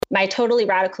my totally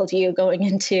radical view going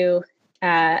into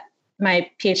my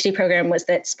PhD program was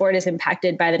that sport is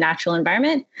impacted by the natural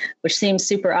environment, which seems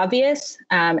super obvious,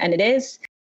 and it is.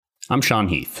 I'm Sean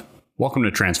Heath. Welcome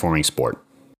to Transforming Sport.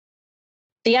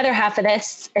 The other half of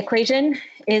this equation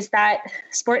is that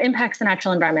sport impacts the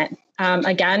natural environment.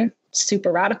 Again,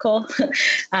 super radical,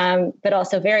 but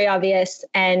also very obvious.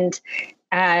 And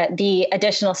the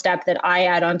additional step that I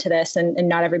add onto this, and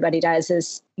not everybody does,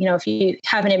 is, if you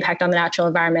have an impact on the natural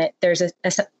environment, there's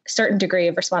a certain degree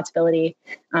of responsibility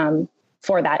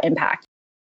for that impact.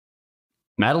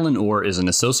 Madeline Orr is an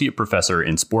associate professor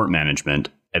in sport management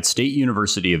at State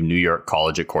University of New York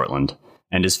College at Cortland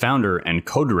and is founder and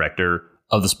co-director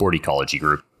of the Sport Ecology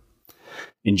Group.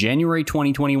 In January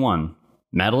 2021,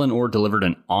 Madeline Orr delivered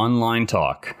an online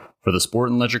talk for the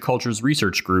Sport and Leisure Cultures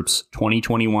Research Group's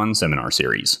 2021 seminar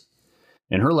series.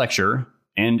 In her lecture,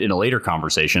 and in a later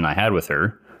conversation I had with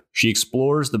her, she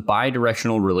explores the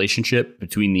bidirectional relationship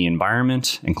between the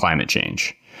environment and climate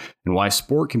change, and why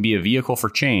sport can be a vehicle for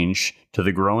change to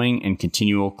the growing and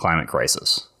continual climate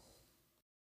crisis.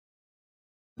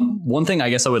 One thing I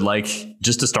guess I would like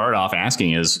just to start off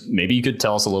asking is maybe you could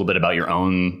tell us a little bit about your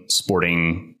own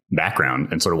sporting background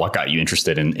and sort of what got you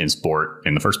interested in sport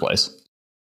in the first place.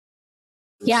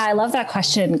 Yeah, I love that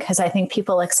question because I think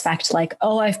people expect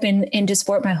I've been into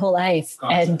sport my whole life.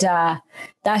 And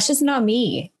that's just not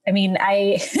me. I mean,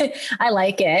 I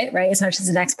like it, right? As much as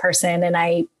the next person. And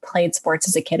I played sports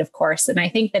as a kid, of course. And I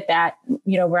think that,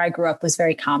 where I grew up was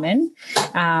very common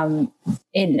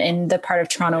in the part of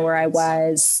Toronto where I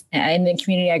was, in the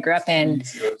community I grew up in,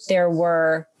 there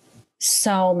were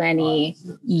so many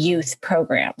youth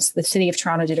programs. The city of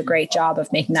Toronto did a great job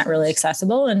of making that really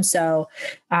accessible. And so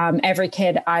every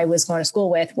kid I was going to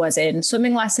school with was in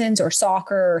swimming lessons or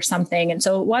soccer or something. And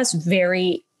so it was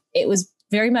very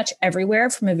much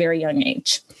everywhere from a very young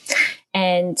age.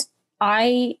 And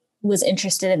I was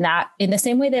interested in that in the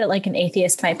same way that an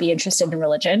atheist might be interested in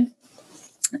religion,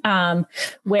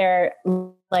 where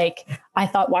I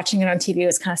thought watching it on TV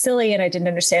was kind of silly, and I didn't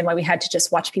understand why we had to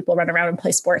just watch people run around and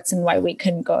play sports and why we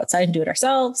couldn't go outside and do it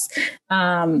ourselves.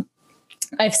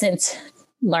 I've since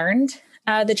learned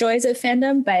the joys of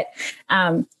fandom, but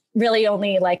really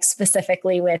only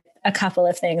specifically with a couple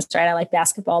of things, right? I like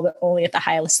basketball, but only at the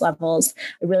highest levels.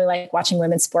 I really like watching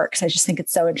women's sport because I just think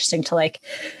it's so interesting to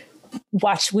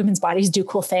watch women's bodies do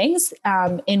cool things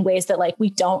in ways that we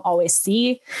don't always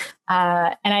see.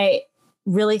 And I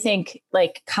really think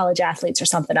college athletes or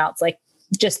something else,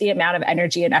 just the amount of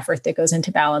energy and effort that goes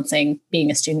into balancing being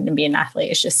a student and being an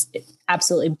athlete is just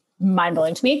absolutely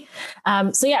mind-blowing to me.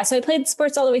 So I played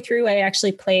sports all the way through. I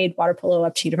actually played water polo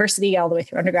up to university, all the way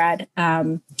through undergrad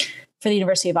for the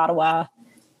University of Ottawa.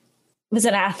 Was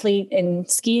an athlete in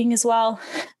skiing as well.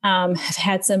 Have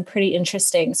had some pretty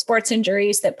interesting sports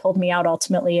injuries that pulled me out.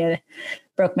 Ultimately, I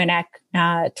broke my neck,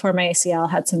 tore my ACL,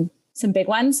 had some big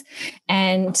ones,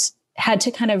 and had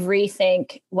to kind of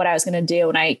rethink what I was going to do.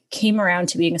 And I came around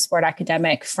to being a sport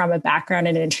academic from a background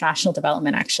in international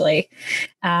development, actually,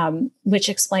 which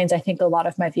explains, I think, a lot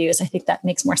of my views. I think that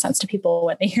makes more sense to people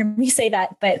when they hear me say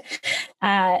that. But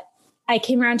I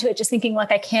came around to it just thinking,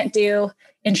 I can't do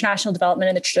international development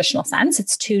in the traditional sense.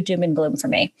 It's too doom and gloom for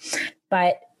me.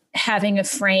 But having a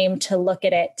frame to look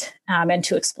at it and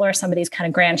to explore some of these kind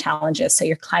of grand challenges, so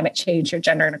your climate change, your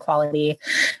gender inequality,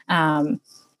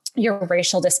 your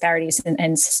racial disparities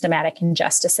and systematic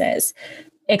injustices,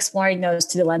 exploring those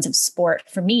through the lens of sport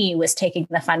for me was taking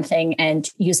the fun thing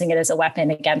and using it as a weapon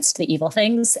against the evil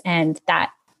things. And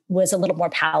that was a little more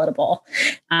palatable.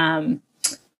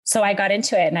 So I got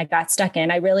into it and I got stuck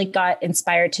in. I really got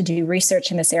inspired to do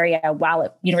research in this area while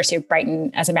at University of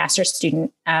Brighton as a master's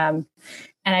student. And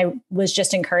I was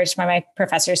just encouraged by my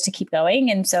professors to keep going.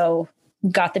 And so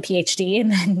got the PhD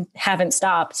and then haven't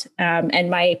stopped. And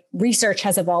my research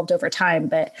has evolved over time,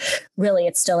 but really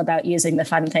it's still about using the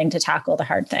fun thing to tackle the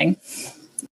hard thing.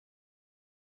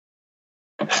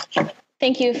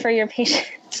 Thank you for your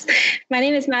patience. My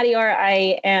name is Maddie Orr.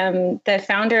 I am the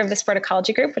founder of the Sport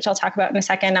Ecology Group, which I'll talk about in a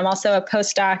second. I'm also a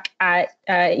postdoc at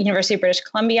University of British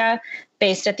Columbia,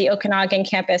 based at the Okanagan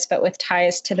campus, but with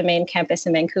ties to the main campus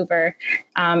in Vancouver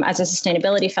as a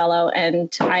sustainability fellow.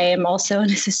 And I am also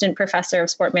an assistant professor of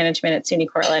sport management at SUNY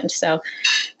Cortland. So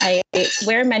I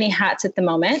wear many hats at the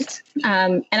moment.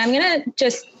 And I'm going to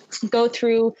just go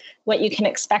through what you can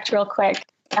expect real quick.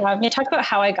 I'm going to talk about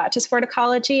how I got to sport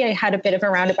ecology. I had a bit of a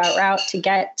roundabout route to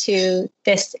get to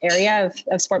this area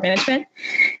of sport management.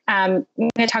 I'm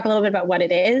going to talk a little bit about what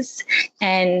it is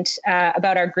and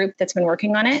about our group that's been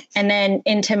working on it, and then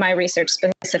into my research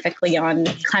specifically on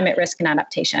climate risk and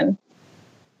adaptation.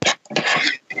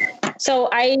 So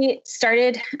I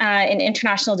started in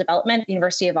international development at the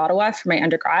University of Ottawa for my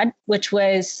undergrad, which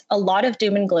was a lot of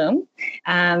doom and gloom.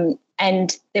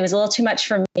 And it was a little too much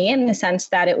for me in the sense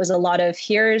that it was a lot of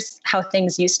here's how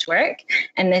things used to work,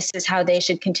 and this is how they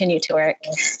should continue to work.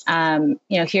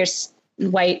 Here's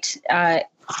white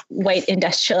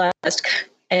industrialist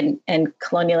and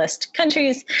colonialist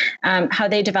countries, how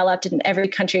they developed, and every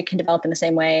country can develop in the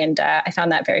same way. And I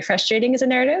found that very frustrating as a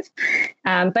narrative.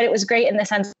 But it was great in the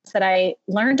sense that I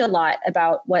learned a lot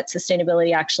about what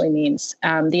sustainability actually means.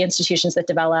 The institutions that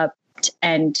developed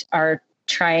and are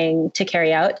trying to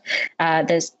carry out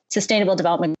the Sustainable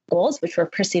Development Goals, which were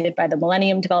preceded by the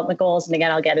Millennium Development Goals. And again,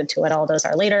 I'll get into what all those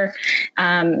are later.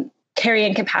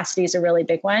 Carrying capacity is a really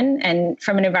big one. And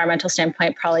from an environmental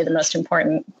standpoint, probably the most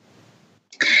important.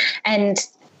 And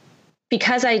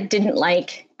because I didn't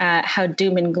like how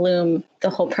doom and gloom the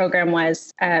whole program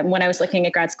was, when I was looking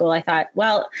at grad school, I thought,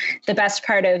 well, the best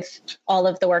part of all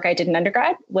of the work I did in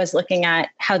undergrad was looking at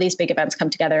how these big events come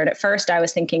together. And at first I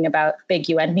was thinking about big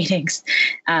UN meetings.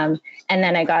 And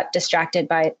then I got distracted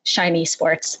by shiny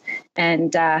sports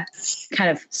and kind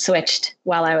of switched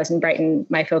while I was in Brighton,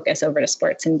 my focus over to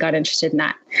sports, and got interested in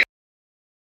that.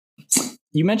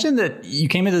 You mentioned that you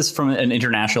came at this from an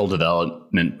international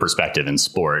development perspective in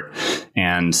sport,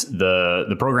 and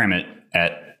the program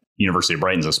at University of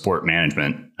Brighton is a sport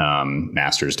management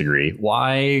master's degree.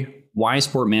 Why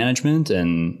sport management,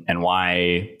 and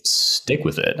why stick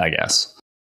with it, I guess?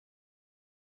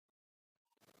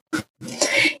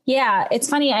 Yeah, it's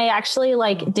funny. I actually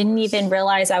didn't even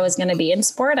realize I was going to be in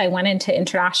sport. I went into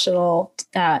international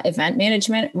event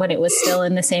management when it was still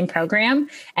in the same program,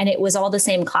 and it was all the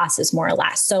same classes more or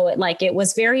less. So it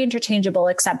was very interchangeable,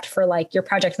 except for your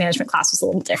project management class was a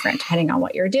little different depending on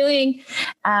what you're doing.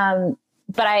 But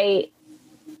I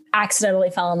accidentally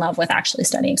fell in love with actually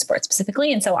studying sports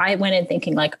specifically. And so I went in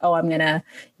thinking I'm going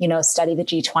to, study the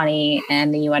G20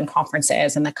 and the UN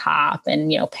conferences and the COP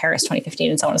and, Paris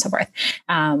 2015 and so on and so forth.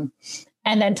 And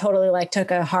then totally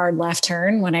took a hard left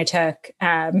turn when I took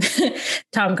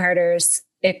Tom Carter's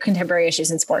Contemporary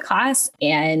Issues in Sport class.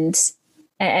 And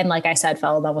like I said,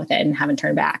 fell in love with it and haven't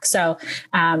turned back. So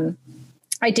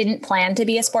I didn't plan to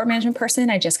be a sport management person.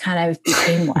 I just kind of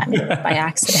became one by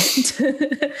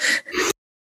accident.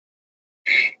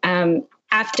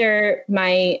 After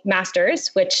my master's,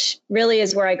 which really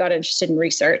is where I got interested in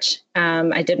research,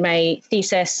 I did my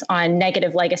thesis on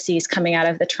negative legacies coming out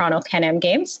of the Toronto Pan Am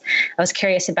Games. I was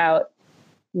curious about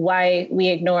why we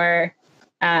ignore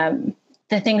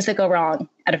the things that go wrong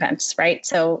at events, right?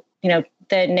 So, the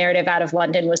narrative out of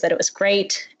London was that it was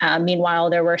great. Meanwhile,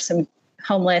 there were some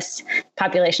homeless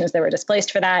populations that were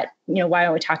displaced for that. Why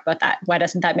don't we talk about that? Why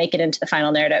doesn't that make it into the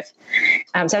final narrative?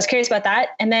 So I was curious about that.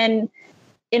 And then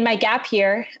in my gap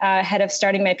year, ahead of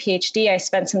starting my PhD, I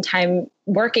spent some time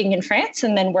working in France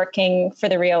and then working for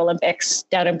the Rio Olympics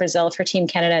down in Brazil for Team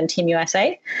Canada and Team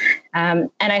USA. And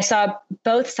I saw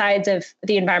both sides of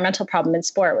the environmental problem in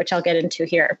sport, which I'll get into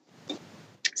here.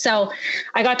 So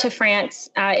I got to France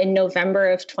in November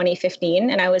of 2015,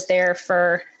 and I was there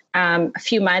for a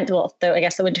few months, I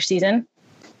guess the winter season.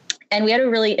 And we had a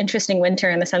really interesting winter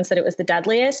in the sense that it was the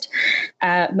deadliest,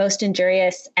 most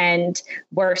injurious, and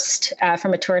worst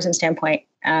from a tourism standpoint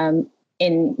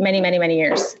in many, many, many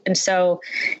years. And so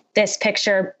this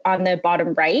picture on the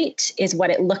bottom right is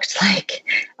what it looked like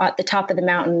at the top of the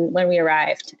mountain when we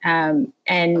arrived. And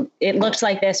it looked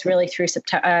like this really through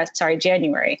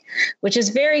January, which is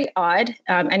very odd.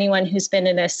 Anyone who's been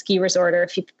in a ski resort, or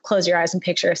if you close your eyes and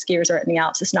picture a ski resort in the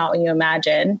Alps, it's not what you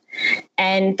imagine.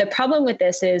 And the problem with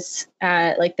this is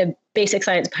the basic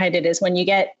science behind it is when you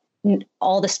get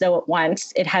all the snow at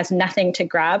once, it has nothing to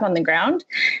grab on the ground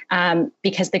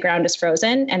because the ground is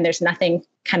frozen and there's nothing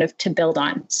kind of to build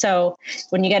on. So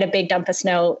when you get a big dump of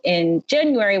snow in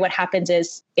January, what happens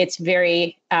is it's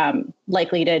very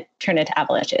likely to turn into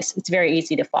avalanches. It's very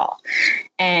easy to fall.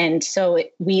 And so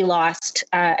we lost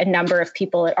a number of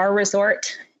people at our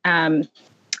resort. On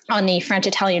the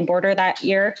French-Italian border that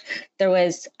year, there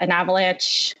was an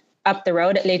avalanche up the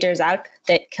road at Les Deux Alpes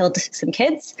that killed some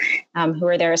kids who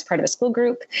were there as part of a school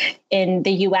group. In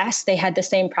the US, they had the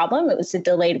same problem. It was a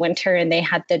delayed winter and they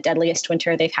had the deadliest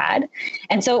winter they've had.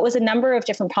 And so it was a number of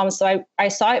different problems. So I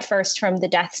saw it first from the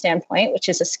death standpoint, which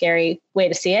is a scary way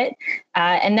to see it.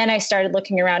 And then I started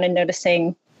looking around and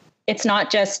noticing it's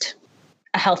not just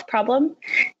a health problem,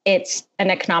 it's an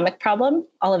economic problem.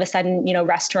 All of a sudden,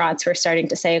 restaurants were starting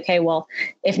to say, okay, well,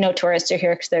 if no tourists are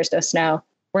here because there's no snow,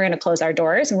 we're going to close our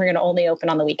doors and we're going to only open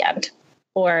on the weekend.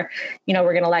 or,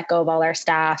 we're going to let go of all our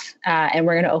staff and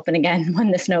we're going to open again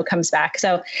when the snow comes back.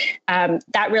 So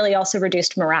that really also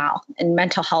reduced morale, and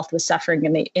mental health was suffering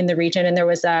in the region. And there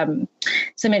was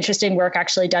some interesting work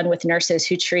actually done with nurses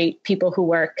who treat people who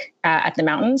work at the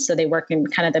mountains. So they work in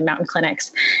kind of the mountain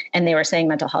clinics, and they were saying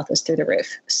mental health was through the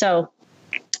roof. So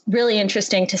really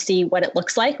interesting to see what it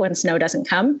looks like when snow doesn't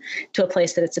come to a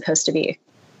place that it's supposed to be.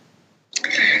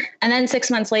 And then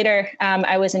 6 months later,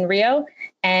 I was in Rio,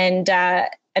 and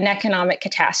an economic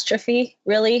catastrophe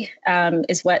really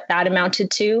is what that amounted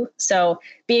to. So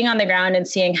being on the ground and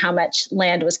seeing how much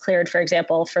land was cleared, for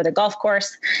example, for the golf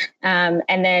course, and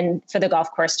then for the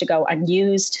golf course to go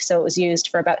unused. So it was used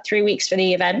for about 3 weeks for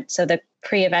the event. So the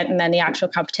pre-event and then the actual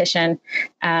competition,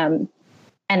 and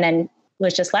then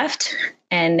was just left,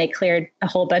 and they cleared a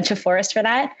whole bunch of forest for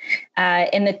that.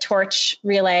 In the torch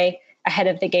relay ahead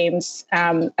of the games,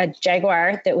 a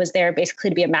jaguar that was there basically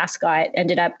to be a mascot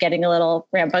ended up getting a little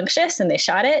rambunctious, and they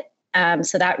shot it.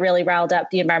 So that really riled up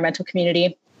the environmental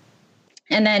community.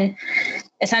 And then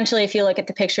essentially, if you look at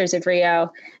the pictures of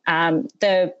Rio,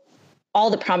 all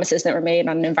the promises that were made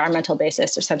on an environmental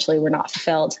basis essentially were not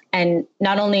fulfilled. And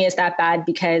not only is that bad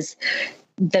because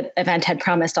the event had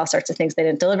promised all sorts of things they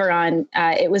didn't deliver on,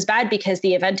 it was bad because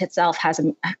the event itself has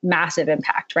a massive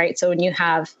impact, right? So when you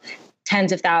have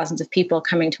tens of thousands of people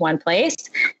coming to one place,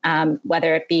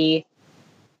 whether it be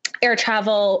air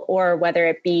travel or whether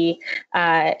it be,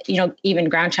 even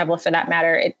ground travel for that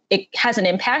matter, it has an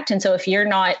impact. And so if you're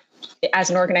not,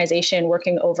 as an organization,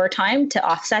 working overtime to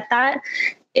offset that,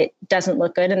 it doesn't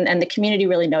look good. And the community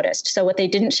really noticed. So what they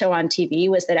didn't show on TV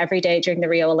was that every day during the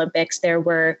Rio Olympics, there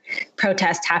were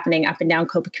protests happening up and down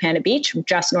Copacabana Beach,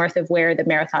 just north of where the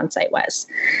marathon site was.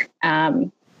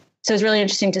 So it was really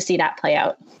interesting to see that play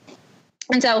out.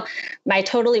 And so my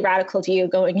totally radical view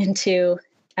going into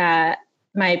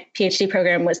my PhD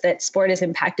program was that sport is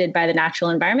impacted by the natural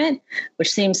environment,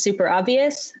 which seems super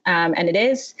obvious, and it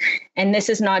is. And this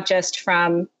is not just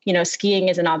from, skiing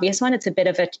is an obvious one. It's a bit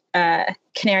of a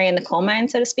canary in the coal mine,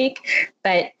 so to speak.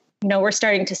 But, we're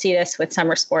starting to see this with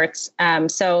summer sports.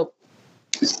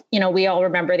 We all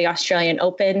remember the Australian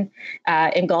Open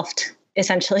engulfed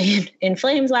essentially in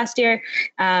flames last year.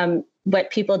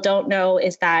 What people don't know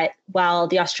is that while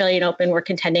the Australian Open were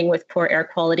contending with poor air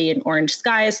quality and orange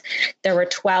skies, there were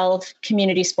 12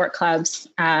 community sport clubs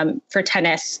for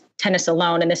tennis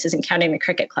alone, and this isn't counting the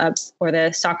cricket clubs or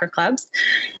the soccer clubs,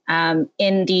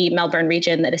 in the Melbourne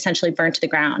region that essentially burned to the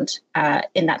ground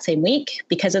in that same week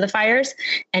because of the fires.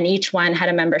 And each one had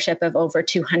a membership of over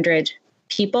 200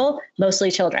 people, mostly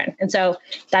children. And so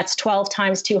that's 12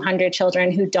 times 200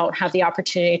 children who don't have the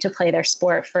opportunity to play their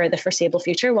sport for the foreseeable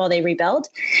future while they rebuild.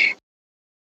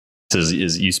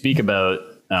 Is you speak about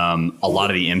a lot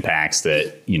of the impacts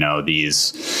that,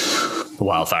 these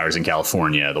wildfires in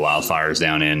California, the wildfires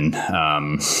down in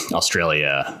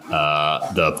Australia,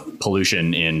 the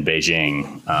pollution in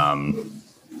Beijing,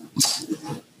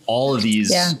 all of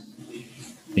these,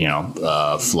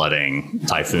 flooding,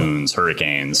 typhoons,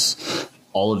 hurricanes,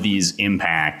 all of these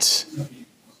impact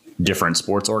different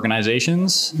sports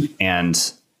organizations. And,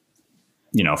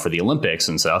 for the Olympics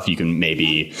and stuff, you can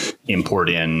maybe import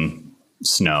in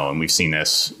snow. And we've seen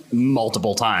this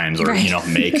multiple times, or,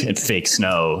 make fake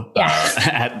snow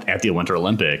at the Winter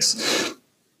Olympics.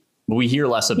 But we hear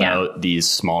less about these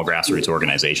small grassroots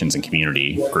organizations and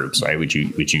community groups, right? Which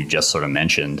you just sort of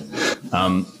mentioned.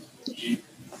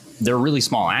 They're really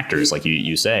small actors, like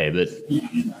you say, but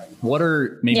what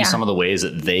are maybe some of the ways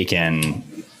that they can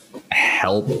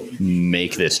help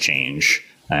make this change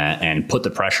and put the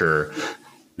pressure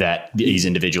that these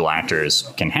individual actors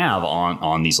can have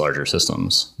on these larger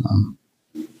systems?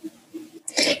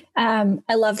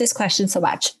 I love this question so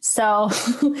much. So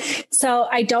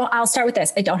I'll start with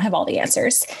this. I don't have all the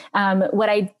answers. What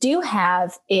I do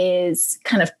have is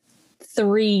kind of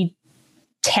 3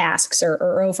 tasks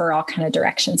or overall kind of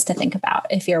directions to think about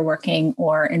if you're working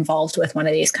or involved with one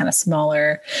of these kind of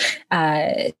smaller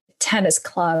tennis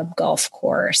club, golf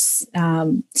course,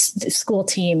 school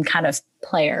team kind of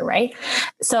player, right?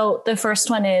 So the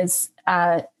first one is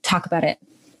talk about it.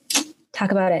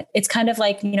 Talk about it. It's kind of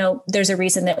like, there's a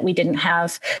reason that we didn't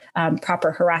have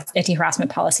proper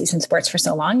anti-harassment policies in sports for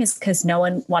so long, is because no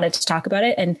one wanted to talk about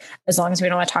it. And as long as we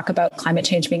don't want to talk about climate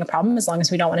change being a problem, as long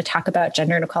as we don't want to talk about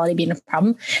gender inequality being a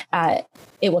problem,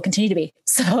 it will continue to be.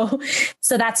 So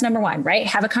that's number one, right?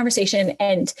 Have a conversation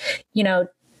and,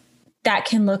 that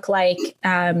can look like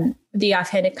the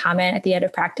offhanded comment at the end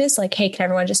of practice, like, hey, can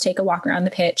everyone just take a walk around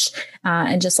the pitch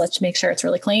and just let's make sure it's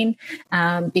really clean,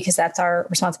 because that's our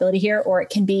responsibility here. Or it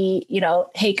can be,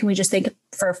 hey, can we just think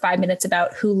for 5 minutes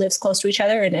about who lives close to each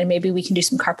other, and maybe we can do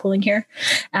some carpooling here.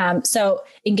 So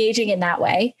engaging in that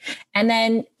way. And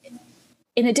then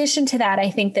in addition to that, I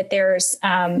think that there's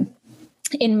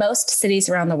in most cities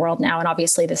around the world now, and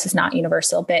obviously this is not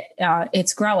universal, but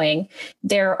it's growing,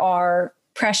 there are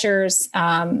pressures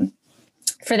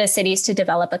for the cities to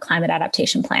develop a climate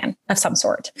adaptation plan of some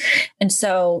sort. And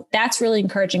so that's really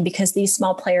encouraging because these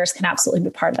small players can absolutely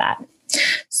be part of that.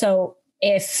 So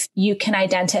if you can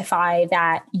identify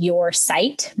that your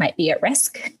site might be at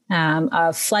risk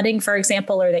of flooding, for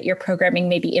example, or that your programming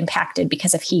may be impacted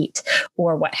because of heat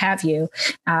or what have you,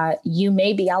 you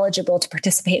may be eligible to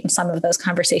participate in some of those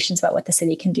conversations about what the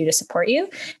city can do to support you.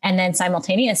 And then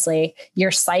simultaneously,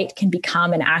 your site can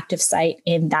become an active site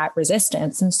in that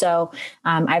resistance. And so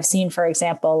I've seen, for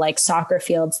example, like soccer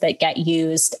fields that get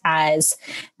used as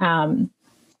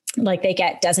like they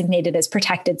get designated as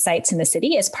protected sites in the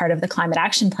city as part of the climate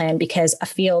action plan, because a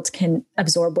field can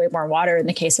absorb way more water in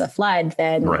the case of a flood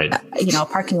than, a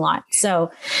parking lot.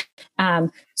 So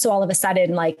all of a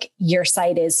sudden, like your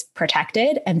site is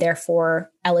protected and therefore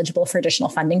eligible for additional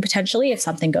funding potentially if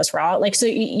something goes wrong. Like, so,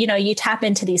 you tap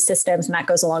into these systems and that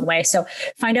goes a long way. So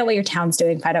find out what your town's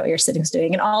doing, find out what your city's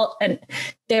doing, and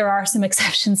there are some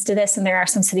exceptions to this, and there are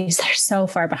some cities that are so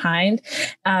far behind.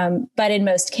 But in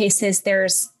most cases,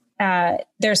 there's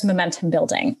momentum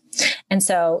building. And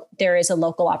so there is a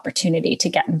local opportunity to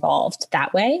get involved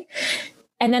that way.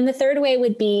 And then the third way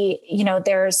would be,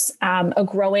 there's a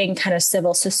growing kind of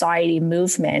civil society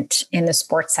movement in the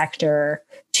sports sector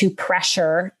to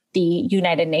pressure the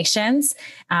United Nations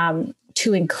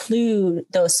to include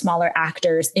those smaller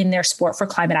actors in their Sport for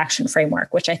Climate Action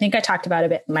framework, which I think I talked about a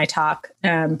bit in my talk.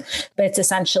 But it's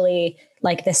essentially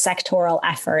like the sectoral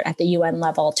effort at the UN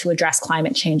level to address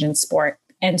climate change in sport.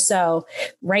 And so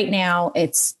right now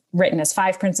it's written as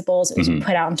 5 principles. It was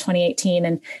put out in 2018.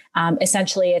 And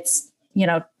essentially it's,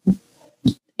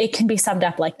 it can be summed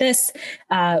up like this.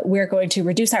 We're going to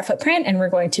reduce our footprint and we're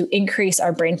going to increase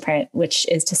our brain print, which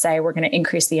is to say we're going to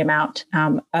increase the amount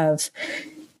of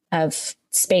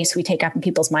space we take up in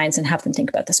people's minds and have them think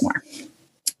about this more.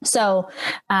 So,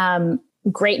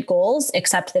 great goals,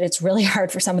 except that it's really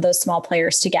hard for some of those small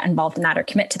players to get involved in that or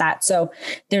commit to that. So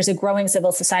there's a growing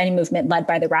civil society movement led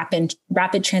by the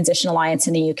Rapid Transition Alliance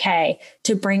in the UK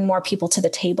to bring more people to the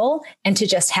table and to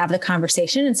just have the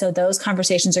conversation. And so those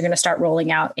conversations are going to start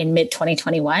rolling out in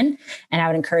mid-2021. And I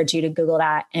would encourage you to Google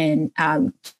that and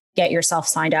get yourself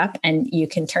signed up, and you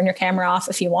can turn your camera off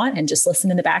if you want and just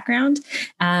listen in the background.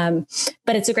 But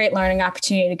it's a great learning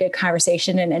opportunity, a good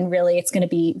conversation. And really it's going to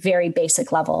be very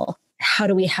basic level. How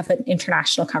do we have an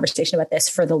international conversation about this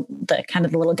for the kind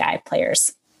of the little guy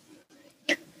players?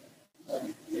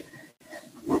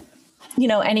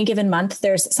 Any given month,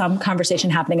 there's some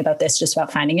conversation happening about this, just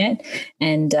about finding it.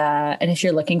 And if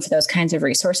you're looking for those kinds of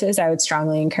resources, I would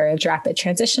strongly encourage Rapid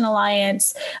Transition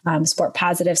Alliance. Sport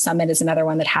Positive Summit is another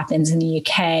one that happens in the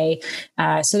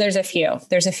UK. So there's a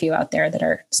few out there that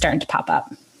are starting to pop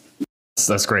up.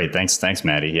 That's great. Thanks,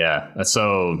 Maddie. Yeah, it's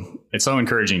so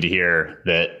encouraging to hear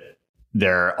that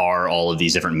there are all of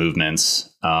these different movements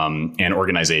and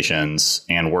organizations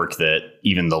and work that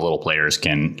even the little players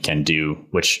can do,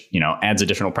 which adds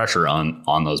additional pressure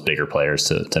on those bigger players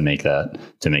to make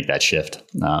that shift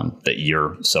that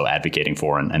you're so advocating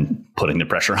for and putting the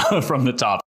pressure from the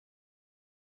top.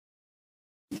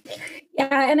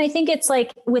 Yeah, and I think it's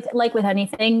like with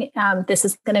anything, this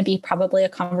is going to be probably a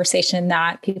conversation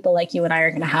that people like you and I are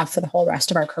going to have for the whole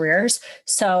rest of our careers.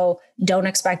 So don't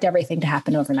expect everything to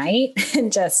happen overnight.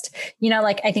 And just,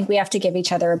 I think we have to give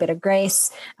each other a bit of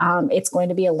grace. It's going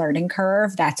to be a learning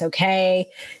curve. That's okay.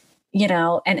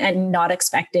 And not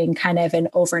expecting kind of an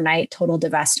overnight total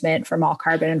divestment from all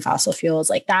carbon and fossil fuels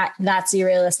like that. That's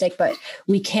unrealistic, but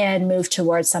we can move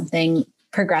towards something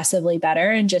progressively better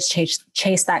and just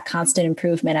chase that constant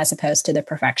improvement as opposed to the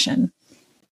perfection.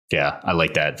 Yeah, I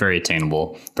like that. Very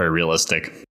attainable, very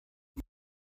realistic.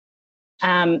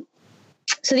 So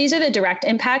these are the direct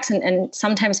impacts. And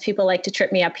sometimes people like to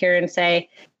trip me up here and say,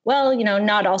 well,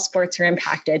 not all sports are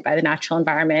impacted by the natural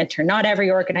environment, or not every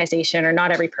organization or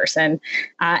not every person.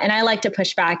 And I like to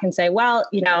push back and say, well,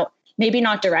 maybe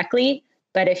not directly,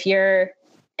 but if you're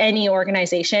any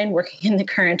organization working in the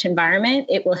current environment,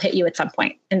 it will hit you at some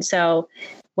point. And so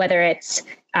whether it's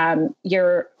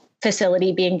your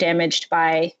facility being damaged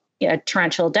by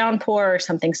torrential downpour or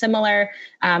something similar,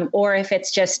 or if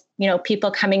it's just, people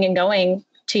coming and going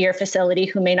to your facility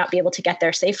who may not be able to get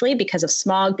there safely because of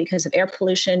smog, because of air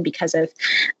pollution, because of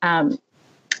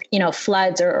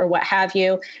floods or what have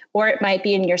you, or it might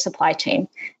be in your supply chain.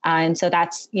 And so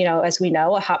that's, as we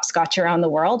know, a hopscotch around the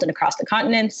world and across the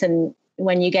continents. And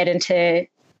when you get into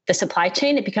the supply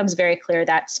chain, it becomes very clear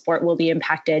that sport will be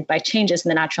impacted by changes in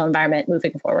the natural environment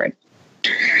moving forward.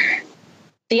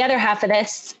 The other half of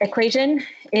this equation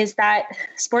is that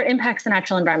sport impacts the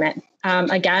natural environment.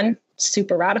 Again,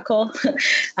 super radical,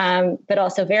 but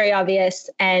also very obvious.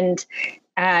 And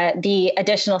the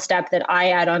additional step that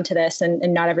I add onto this,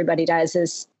 and not everybody does,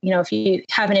 is, if you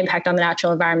have an impact on the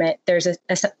natural environment, there's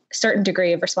a certain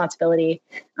degree of responsibility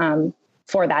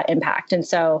for that impact. And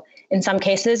so in some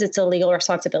cases, it's a legal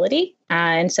responsibility.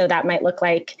 And so that might look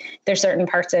like there's certain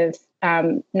parts of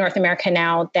North America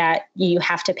now that you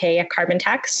have to pay a carbon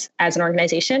tax as an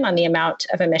organization on the amount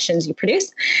of emissions you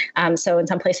produce. So in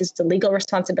some places, it's a legal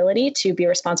responsibility to be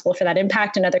responsible for that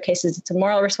impact. In other cases, it's a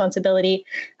moral responsibility,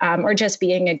 or just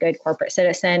being a good corporate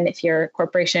citizen if you're a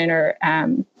corporation, or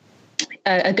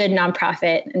a good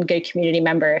nonprofit and good community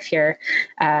member if you're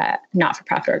a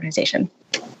not-for-profit organization.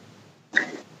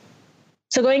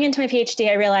 So going into my PhD,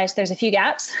 I realized there's a few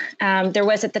gaps. There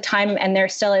was at the time, and there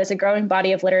still is, a growing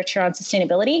body of literature on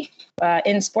sustainability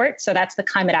in sport. So that's the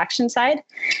climate action side.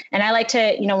 And I like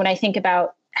to, when I think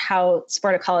about how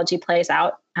sport ecology plays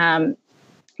out,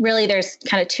 really there's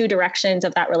kind of two directions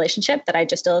of that relationship that I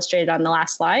just illustrated on the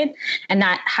last slide. And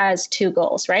that has two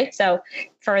goals, right? So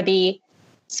for the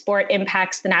sport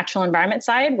impacts the natural environment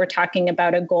side, we're talking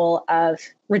about a goal of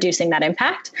reducing that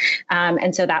impact.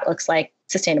 And so that looks like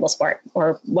sustainable sport,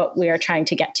 or what we are trying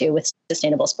to get to with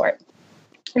sustainable sport.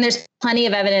 And there's plenty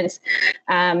of evidence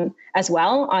as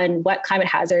well on what climate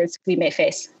hazards we may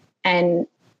face. And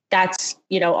that's,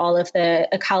 all of the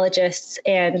ecologists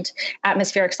and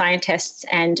atmospheric scientists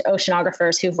and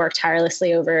oceanographers who've worked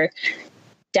tirelessly over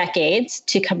decades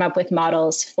to come up with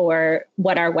models for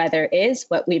what our weather is,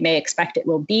 what we may expect it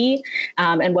will be,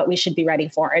 and what we should be ready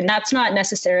for. And that's not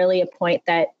necessarily a point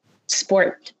that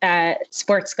sport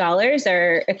scholars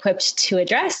are equipped to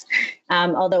address.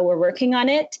 Although we're working on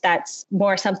it, that's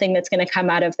more something that's going to come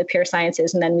out of the pure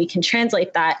sciences, and then we can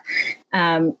translate that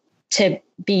to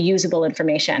be usable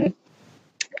information.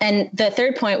 And the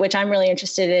third point, which I'm really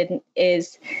interested in,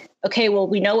 is, okay, well,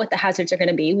 we know what the hazards are going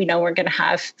to be. We know we're going to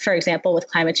have, for example, with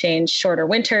climate change, shorter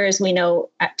winters. We know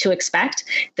to expect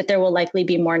that there will likely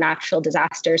be more natural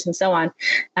disasters and so on.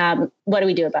 What do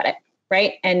we do about it?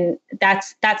 Right. And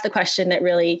that's the question that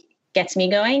really gets me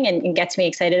going and gets me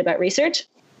excited about research,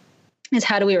 is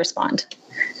how do we respond?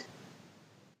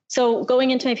 So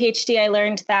going into my PhD, I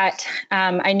learned that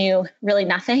I knew really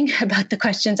nothing about the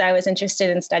questions I was interested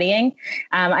in studying.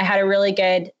 I had a really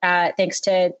good, thanks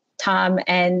to Tom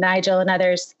and Nigel and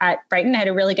others at Brighton, I had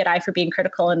a really good eye for being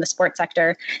critical in the sports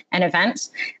sector and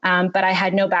events. But I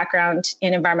had no background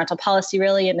in environmental policy,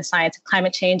 really, in the science of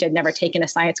climate change. I'd never taken a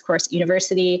science course at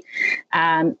university.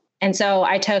 And so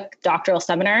I took doctoral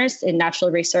seminars in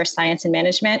natural resource science and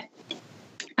management,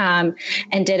 and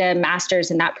did a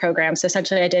master's in that program. So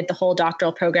essentially I did the whole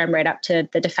doctoral program right up to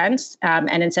the defense.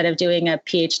 And instead of doing a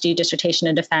PhD dissertation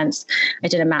in defense, I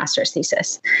did a master's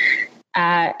thesis.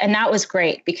 And that was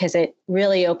great because it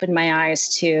really opened my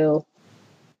eyes to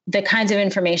the kinds of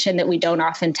information that we don't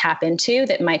often tap into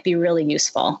that might be really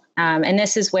useful. And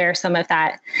this is where some of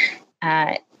that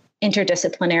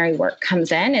interdisciplinary work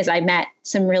comes in, is I met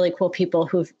some really cool people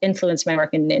who've influenced my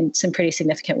work in some pretty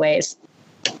significant ways.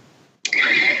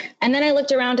 And then I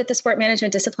looked around at the sport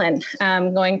management discipline,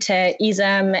 going to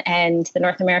EASM and the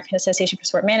North American Association for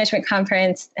Sport Management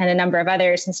Conference and a number of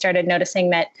others, and started noticing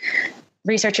that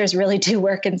researchers really do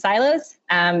work in silos.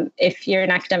 If you're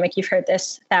an academic, you've heard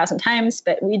this 1,000 times,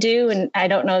 but we do. And I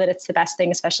don't know that it's the best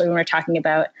thing, especially when we're talking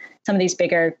about some of these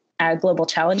bigger global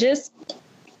challenges.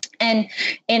 And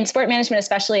in sport management,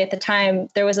 especially at the time,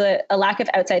 there was a lack of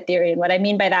outside theory. And what I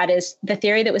mean by that is the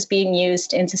theory that was being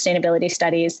used in sustainability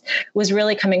studies was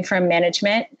really coming from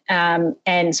management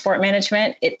and sport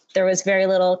management. There was very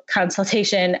little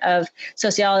consultation of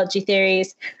sociology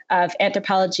theories, of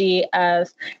anthropology, of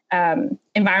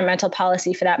environmental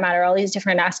policy, for that matter, all these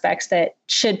different aspects that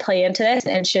should play into this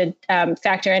and should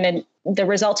factor in. And the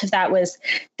result of that was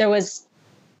there was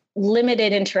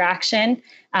limited interaction,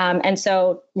 and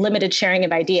so limited sharing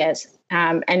of ideas.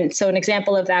 And so an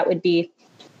example of that would be,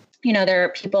 there are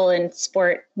people in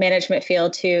sport management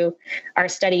field who are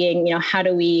studying, how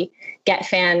do we get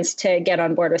fans to get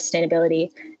on board with sustainability?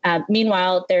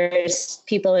 Meanwhile, there's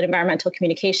people in environmental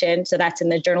communication, so that's in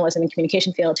the journalism and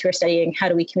communication field, who are studying how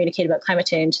do we communicate about climate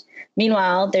change.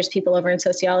 Meanwhile, there's people over in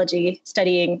sociology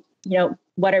studying,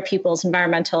 what are people's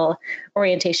environmental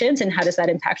orientations and how does that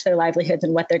impact their livelihoods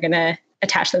and what they're going to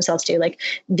attach themselves to. Like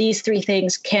these three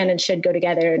things can and should go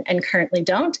together and currently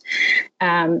don't.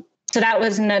 So that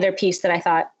was another piece that I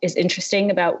thought is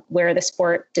interesting about where the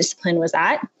sport discipline was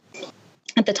at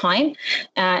the time.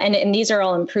 And these are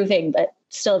all improving, but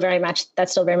that's still very much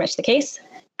the case.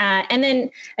 And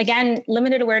then again,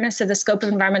 limited awareness of the scope of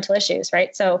environmental issues,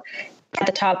 right? So at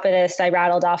the top of this, I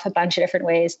rattled off a bunch of different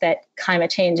ways that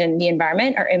climate change and the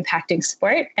environment are impacting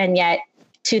sport. And yet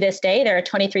to this day, there are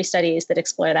 23 studies that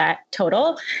explore that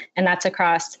total, and that's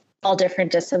across all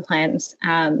different disciplines.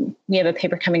 We have a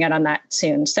paper coming out on that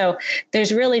soon. So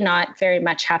there's really not very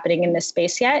much happening in this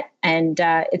space yet. And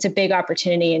it's a big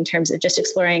opportunity in terms of just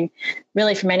exploring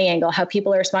really from any angle, how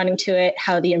people are responding to it,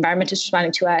 how the environment is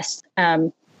responding to us,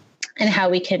 and how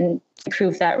we can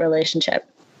improve that relationship.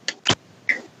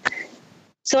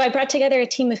 So I brought together a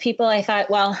team of people. I thought,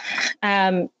 well,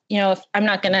 if I'm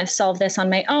not going to solve this on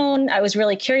my own. I was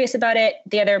really curious about it.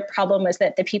 The other problem was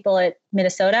that the people at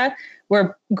Minnesota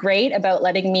were great about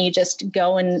letting me just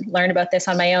go and learn about this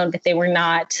on my own, but they were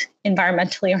not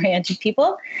environmentally oriented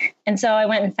people. And so I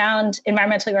went and found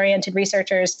environmentally oriented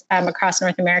researchers across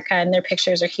North America, and their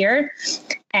pictures are here,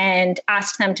 and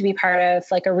asked them to be part of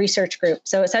like a research group.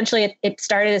 So essentially it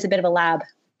started as a bit of a lab,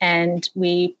 and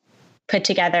we put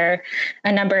together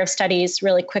a number of studies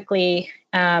really quickly,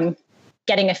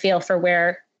 getting a feel for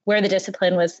where the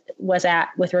discipline was at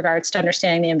with regards to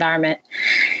understanding the environment.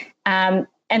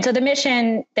 And so the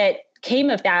mission that came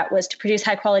of that was to produce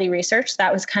high quality research.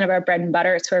 That was kind of our bread and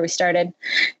butter. It's where we started.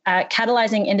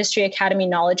 Catalyzing industry academy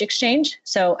knowledge exchange.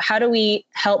 So how do we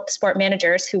help sport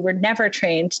managers who were never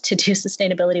trained to do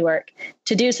sustainability work,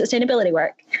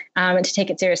 and to take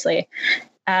it seriously?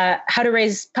 How to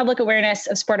raise public awareness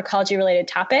of sport ecology related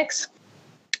topics.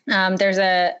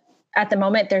 At the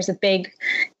moment, there's a big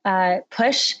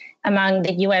push among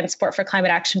the UN Sport for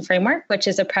Climate Action Framework, which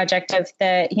is a project of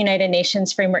the United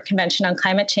Nations Framework Convention on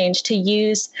Climate Change, to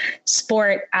use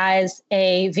sport as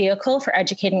a vehicle for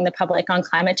educating the public on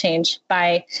climate change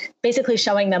by basically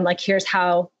showing them, like, here's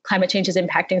how climate change is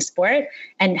impacting sport,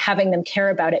 and having them care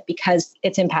about it because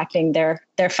it's impacting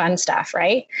their fun stuff,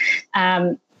 right?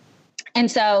 And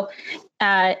so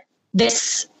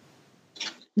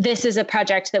this is a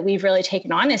project that we've really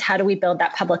taken on, is how do we build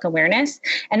that public awareness,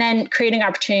 and then creating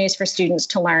opportunities for students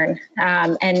to learn.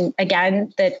 And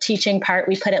again, the teaching part,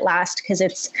 we put it last because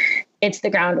it's the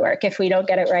groundwork. If we don't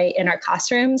get it right in our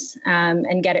classrooms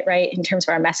and get it right in terms of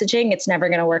our messaging, it's never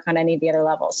going to work on any of the other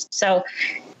levels. So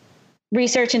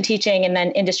research and teaching, and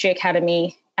then industry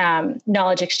academy,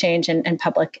 knowledge exchange, and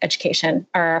public education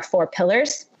are our four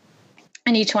pillars.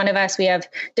 And each one of us, we have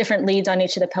different leads on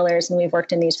each of the pillars, and we've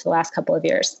worked in these for the last couple of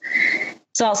years.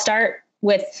 So I'll start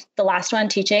with the last one,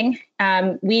 teaching.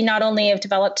 We not only have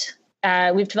developed,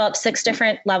 we've developed 6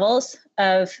 different levels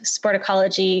of sport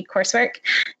ecology coursework.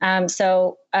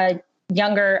 So a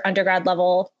younger undergrad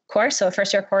level course, so a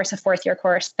first-year course, a fourth-year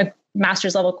course, a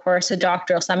master's level course, a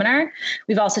doctoral seminar.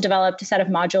 We've also developed a set of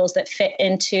modules that fit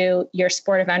into your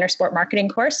sport event or sport marketing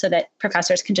course, so that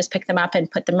professors can just pick them up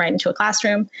and put them right into a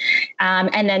classroom.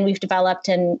 And then we've developed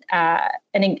a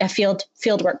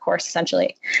fieldwork course,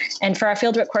 essentially. And for our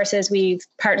fieldwork courses, we've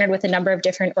partnered with a number of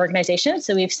different organizations.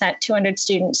 So we've sent 200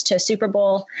 students to Super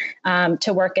Bowl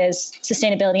to work as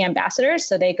sustainability ambassadors.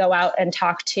 So they go out and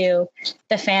talk to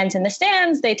the fans in the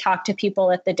stands. They talk to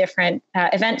people at the different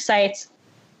event sites.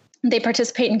 They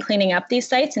participate in cleaning up these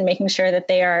sites and making sure that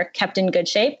they are kept in good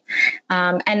shape.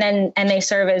 And they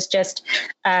serve as just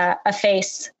a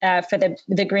face for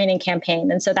the greening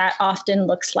campaign. And so that often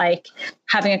looks like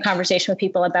having a conversation with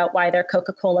people about why their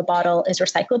Coca-Cola bottle is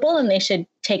recyclable, and they should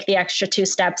take the extra 2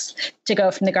 steps to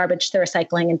go from the garbage to the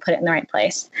recycling and put it in the right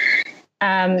place.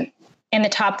 In the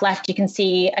top left, you can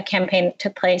see a campaign that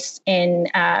took place in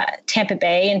Tampa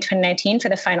Bay in 2019 for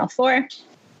the Final Four.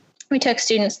 We took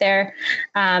students there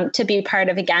to be part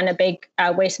of, again, a big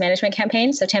waste management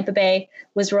campaign. So Tampa Bay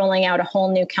was rolling out a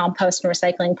whole new compost and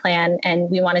recycling plan, and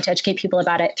we wanted to educate people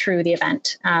about it through the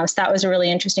event. So that was a really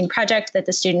interesting project that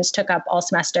the students took up all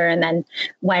semester and then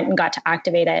went and got to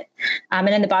activate it. And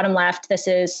in the bottom left, this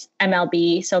is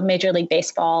MLB, so Major League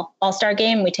Baseball All-Star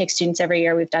Game. We take students every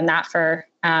year. We've done that for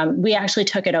we actually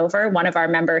took it over. One of our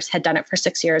members had done it for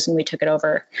 6 years, and we took it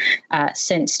over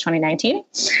since 2019.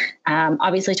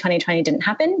 Obviously, 2020 didn't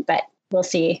happen, but we'll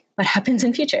see what happens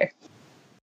in future.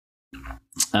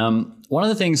 One of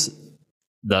the things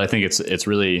that I think it's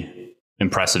really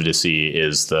impressive to see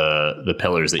is the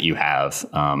pillars that you have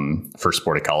for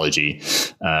sport ecology.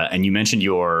 And you mentioned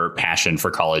your passion for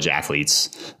college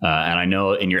athletes. And I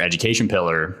know in your education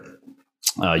pillar,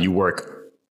 you work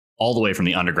all the way from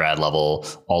the undergrad level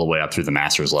all the way up through the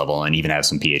master's level, and even have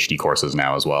some PhD courses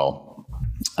now as well.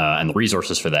 And the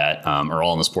resources for that are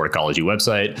all on the Sporticology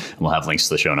website. And we'll have links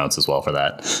to the show notes as well for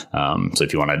that. So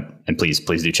if you want to, and please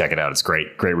do check it out. It's great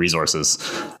resources.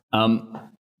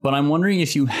 But I'm wondering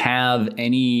if you have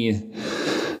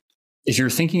if you're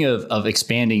thinking of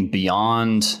expanding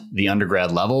beyond the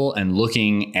undergrad level and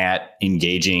looking at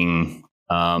engaging,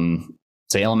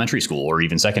 say, elementary school or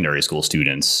even secondary school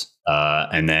students,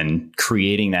 and then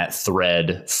creating that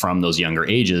thread from those younger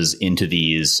ages into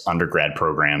these undergrad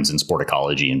programs in sport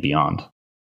ecology and beyond.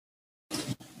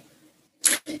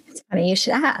 It's funny you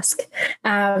should ask.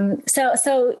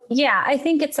 So yeah, I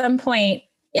think at some point,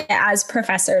 as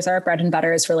professors, our bread and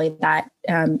butter is really that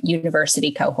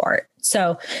university cohort.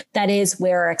 So that is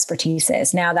where our expertise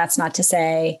is. Now, that's not to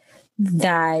say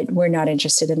that we're not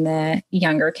interested in the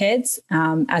younger kids.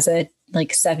 As a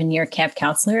 7-year camp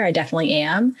counselor, I definitely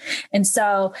am. And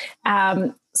so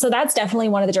that's definitely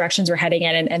one of the directions we're heading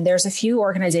in. And there's a few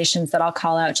organizations that I'll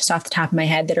call out just off the top of my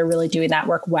head that are really doing that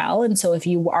work well. And so if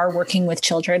you are working with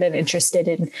children and interested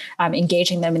in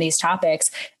engaging them in these topics,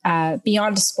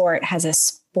 Beyond Sport has a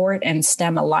Sport and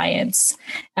STEM Alliance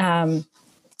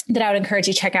that I would encourage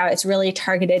you to check out. It's really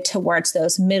targeted towards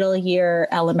those middle year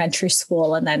elementary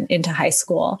school and then into high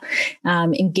school,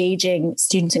 engaging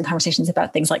students in conversations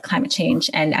about things like climate change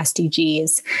and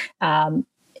SDGs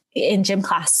in gym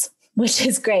class, which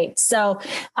is great. So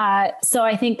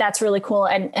I think that's really cool.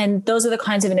 And those are the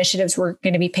kinds of initiatives we're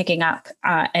going to be picking up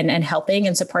and helping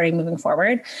and supporting moving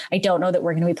forward. I don't know that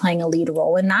we're going to be playing a lead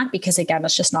role in that because, again,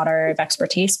 that's just not our area of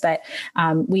expertise. But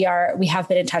we have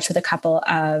been in touch with a couple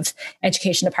of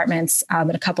education departments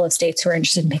in a couple of states who are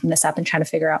interested in picking this up and trying to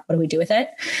figure out what do we do with it.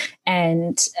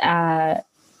 And I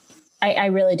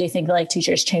really do think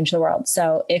teachers change the world.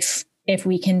 So if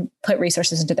we can put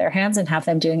resources into their hands and have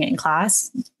them doing it in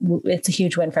class, it's a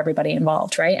huge win for everybody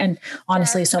involved, right? And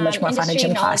honestly, so much more fun in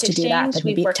gym class to do that than beat tests.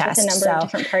 We've worked with a number of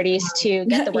different parties to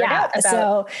get the word out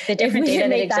about the different data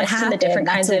that exists and the different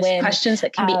kinds of questions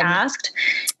that can be asked.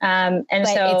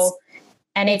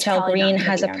 NHL Green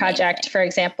has a project, for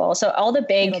example. So all the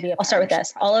I'll start with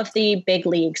this. All of the big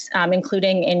leagues,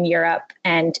 including in Europe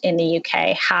and in the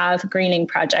UK, have greening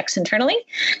projects internally.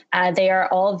 They are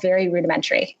all very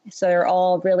rudimentary. So they're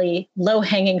all really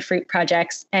low-hanging fruit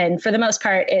projects. And for the most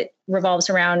part, it revolves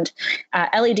around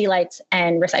LED lights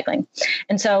and recycling.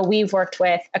 And so we've worked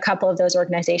with a couple of those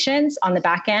organizations on the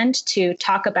back end to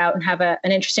talk about and have an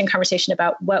interesting conversation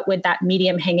about what would that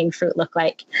medium hanging fruit look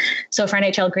like. So for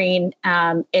NHL Green,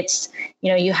 it's,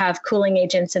 you have cooling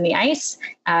agents in the ice.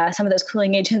 Some of those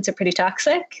cooling agents are pretty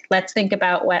toxic. Let's think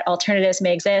about what alternatives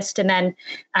may exist. And then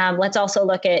let's also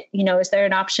look at, is there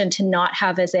an option to not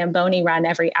have a Zamboni run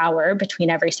every hour between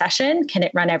every session? Can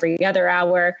it run every other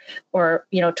hour or,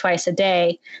 twice a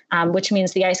day, which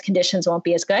means the ice conditions won't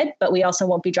be as good, but we also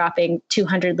won't be dropping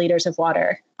 200 liters of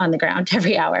water on the ground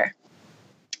every hour.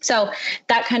 So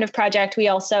that kind of project, we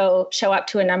also show up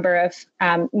to a number of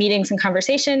meetings and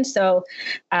conversations. So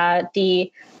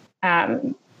the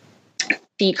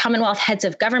Commonwealth Heads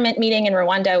of Government meeting in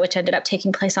Rwanda, which ended up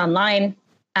taking place online,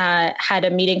 had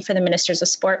a meeting for the ministers of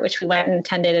sport, which we went and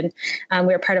attended. And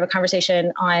we were part of a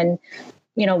conversation on,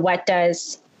 what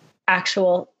does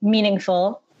actual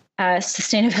meaningful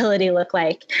sustainability look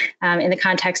like in the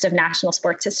context of national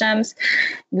sport systems.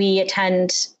 We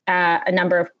attend a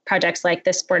number of projects like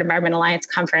the Sport Environment Alliance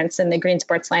Conference and the Green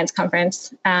Sports Alliance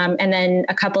Conference. And then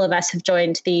a couple of us have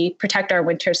joined the Protect Our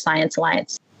Winter Science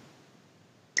Alliance.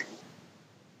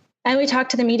 And we talk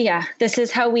to the media. This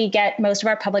is how we get most of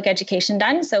our public education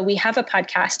done. So we have a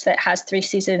podcast that has 3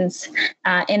 seasons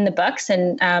in the books.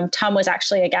 And Tom was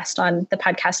actually a guest on the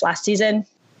podcast last season,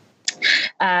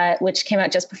 which came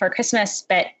out just before Christmas.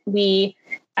 But we've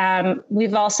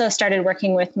also started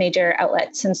working with major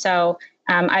outlets. And so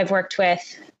I've worked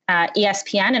with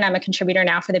ESPN, and I'm a contributor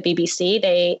now for the BBC.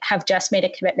 They have just made a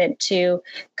commitment to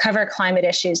cover climate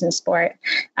issues in sport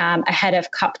ahead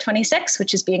of COP26,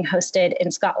 which is being hosted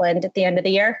in Scotland at the end of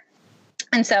the year.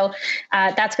 And so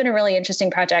that's been a really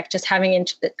interesting project, just having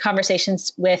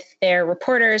conversations with their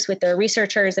reporters, with their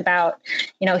researchers about,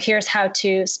 here's how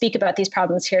to speak about these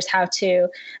problems. Here's how to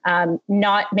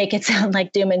not make it sound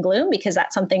like doom and gloom, because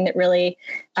that's something that really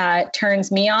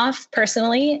turns me off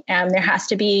personally. There has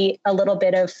to be a little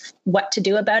bit of what to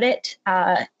do about it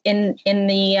in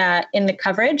the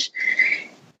coverage.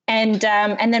 And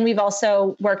then we've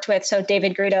also worked with,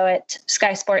 David Grudo at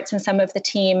Sky Sports and some of the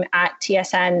team at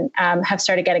TSN have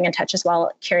started getting in touch as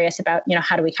well, curious about,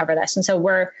 how do we cover this? And so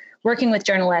we're working with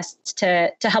journalists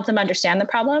to help them understand the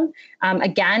problem.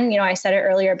 Again, I said it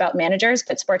earlier about managers,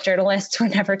 but sport journalists were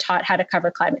never taught how to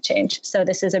cover climate change. So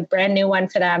this is a brand new one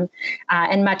for them.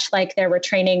 And much like there were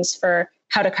trainings for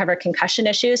how to cover concussion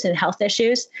issues and health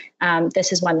issues,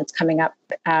 this is one that's coming up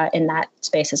in that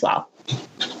space as well.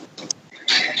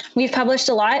 We've published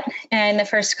a lot in the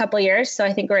first couple of years. So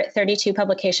I think we're at 32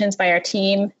 publications by our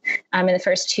team in the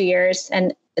first 2 years.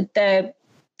 And the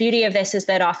beauty of this is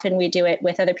that often we do it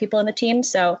with other people in the team.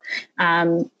 So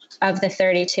of the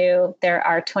 32, there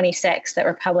are 26 that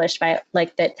were published by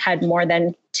that had more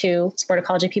than 2 sport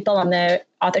ecology people on the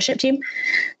authorship team.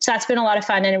 So that's been a lot of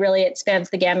fun. And really it spans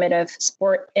the gamut of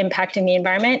sport impacting the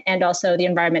environment and also the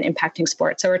environment impacting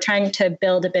sport. So we're trying to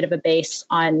build a bit of a base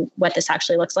on what this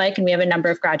actually looks like. And we have a number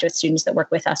of graduate students that work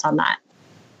with us on that.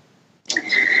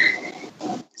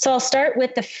 So I'll start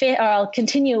with I'll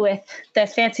continue with the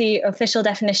fancy official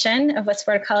definition of what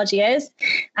sport ecology is.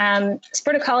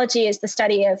 Sport ecology is the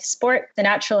study of sport, the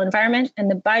natural environment, and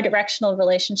the bidirectional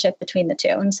relationship between the two.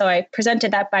 And so I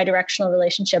presented that bidirectional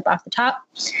relationship off the top.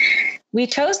 We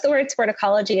chose the word sport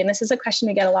ecology, and this is a question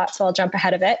we get a lot, so I'll jump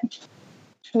ahead of it.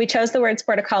 We chose the word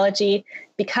sport ecology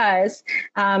because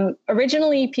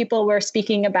originally people were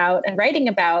speaking about and writing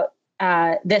about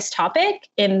this topic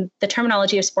in the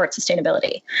terminology of sport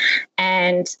sustainability.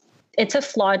 And it's a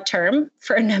flawed term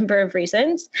for a number of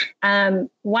reasons.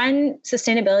 One,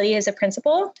 sustainability is a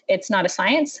principle. It's not a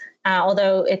science,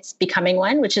 although it's becoming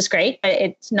one, which is great, but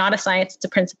it's not a science, it's a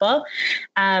principle.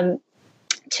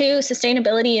 Two,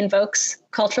 sustainability invokes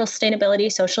cultural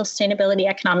sustainability, social sustainability,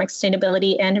 economic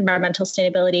sustainability, and environmental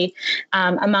sustainability,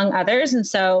 among others. And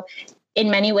so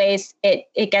in many ways,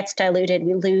 it gets diluted.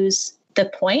 We lose the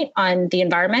point on the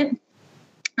environment.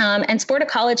 And sport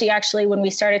ecology, actually, when we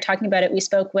started talking about it, we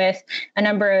spoke with a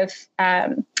number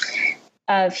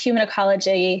of human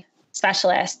ecology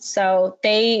specialists. So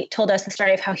they told us the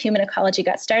story of how human ecology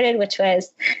got started, which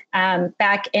was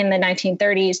back in the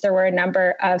 1930s, there were a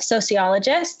number of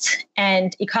sociologists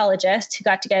and ecologists who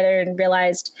got together and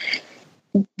realized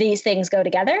these things go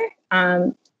together.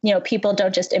 People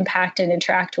don't just impact and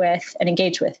interact with and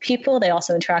engage with people. They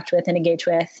also interact with and engage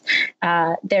with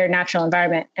their natural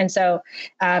environment. And so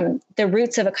the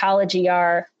roots of ecology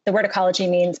are, the word ecology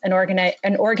means an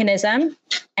organism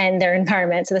and their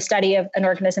environment. So the study of an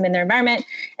organism and their environment.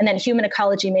 And then human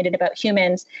ecology made it about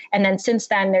humans. And then since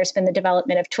then, there's been the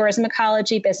development of tourism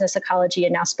ecology, business ecology,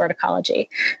 and now sport ecology.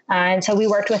 And so we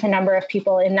worked with a number of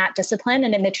people in that discipline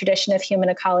and in the tradition of human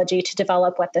ecology to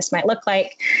develop what this might look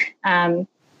like.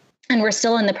 And we're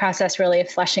still in the process really of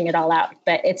fleshing it all out,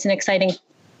 but it's an exciting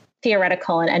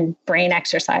theoretical and brain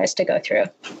exercise to go through.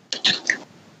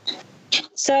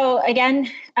 So again,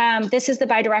 this is the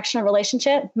bidirectional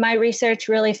relationship. My research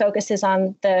really focuses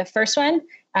on the first one.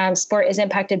 Sport is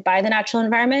impacted by the natural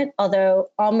environment, although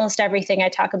almost everything I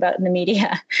talk about in the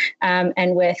media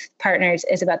and with partners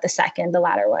is about the second, the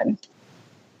latter one.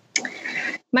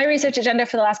 My research agenda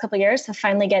for the last couple of years, so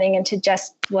finally getting into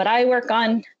just what I work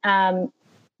on,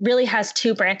 really has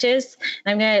 2 branches.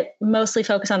 I'm going to mostly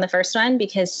focus on the first one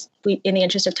because in the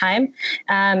interest of time.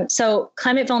 So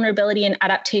climate vulnerability and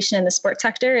adaptation in the sports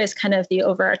sector is kind of the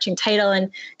overarching title.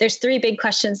 And there's 3 big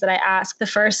questions that I ask. The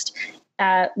first,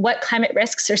 what climate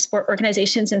risks are sport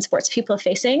organizations and sports people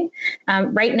facing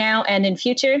right now and in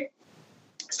future?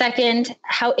 Second,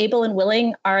 how able and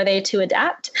willing are they to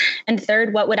adapt? And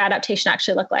third, what would adaptation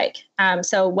actually look like?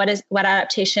 So what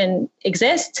adaptation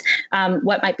exists,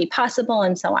 what might be possible,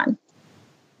 and so on.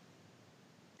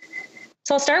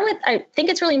 So I'll start with, I think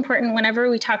it's really important whenever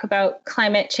we talk about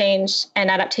climate change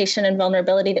and adaptation and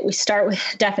vulnerability that we start with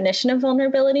definition of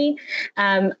vulnerability.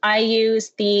 I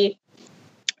use the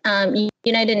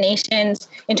United Nations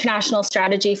International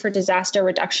Strategy for Disaster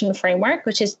Reduction Framework,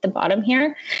 which is the bottom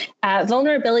here.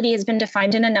 Vulnerability has been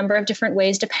defined in a number of different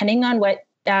ways, depending on what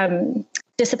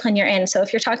discipline you're in. So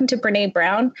if you're talking to Brene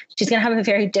Brown, she's going to have a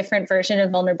very different version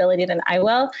of vulnerability than I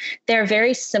will. They're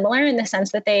very similar in the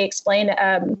sense that they explain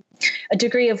a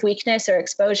degree of weakness or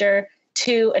exposure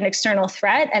to an external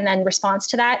threat and then response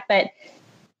to that. But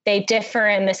they differ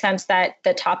in the sense that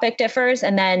the topic differs,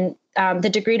 and then the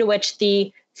degree to which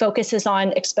the focus is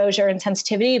on exposure and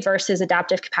sensitivity versus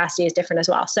adaptive capacity is different as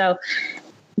well. So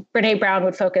Brene Brown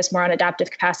would focus more on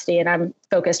adaptive capacity, and I'm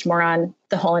focused more on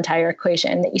the whole entire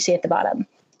equation that you see at the bottom.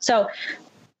 So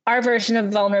our version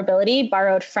of vulnerability,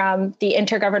 borrowed from the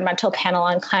Intergovernmental Panel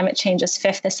on Climate Change's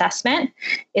 5th assessment,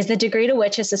 is the degree to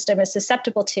which a system is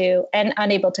susceptible to and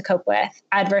unable to cope with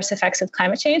adverse effects of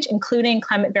climate change, including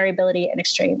climate variability and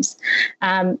extremes.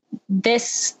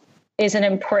 This is an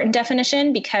important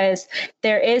definition because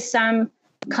there is some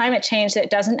climate change that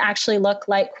doesn't actually look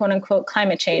like quote unquote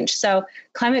climate change. So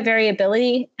climate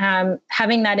variability,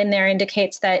 having that in there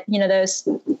indicates that,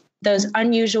 those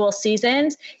unusual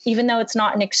seasons, even though it's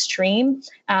not an extreme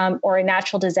or a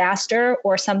natural disaster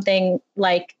or something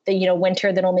like the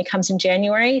winter that only comes in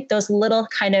January, those little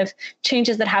kind of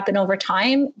changes that happen over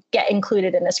time get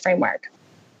included in this framework.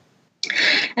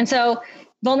 And so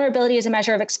vulnerability is a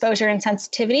measure of exposure and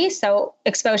sensitivity. So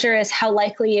exposure is how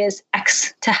likely is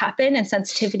X to happen, and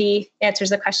sensitivity answers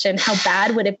the question, how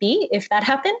bad would it be if that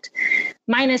happened,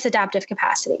 minus adaptive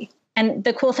capacity. And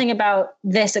the cool thing about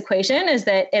this equation is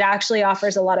that it actually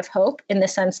offers a lot of hope in the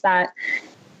sense that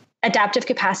adaptive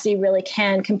capacity really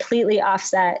can completely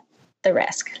offset the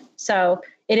risk. So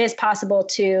it is possible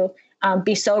to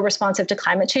be so responsive to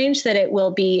climate change that it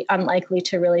will be unlikely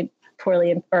to really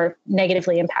poorly or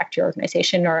negatively impact your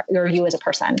organization or you as a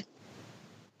person.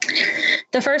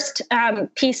 The first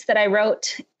piece that I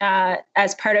wrote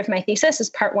as part of my thesis, as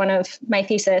part one of my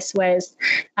thesis, was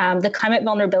the climate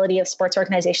vulnerability of sports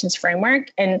organizations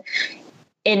framework. And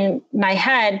in my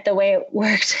head, the way it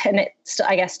worked, and it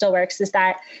still works, is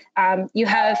that you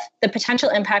have the potential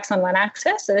impacts on one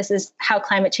axis. So this is how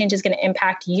climate change is going to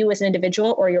impact you as an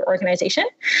individual or your organization.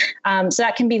 So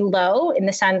that can be low in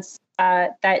the sense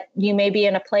that you may be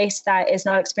in a place that is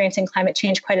not experiencing climate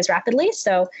change quite as rapidly.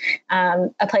 So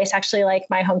a place actually like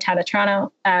my hometown of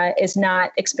Toronto is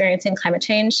not experiencing climate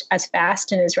change as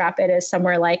fast and as rapid as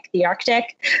somewhere like the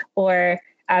Arctic or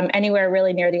anywhere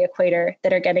really near the equator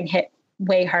that are getting hit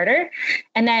way harder.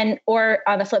 And then, or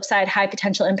on the flip side, high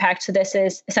potential impact. So this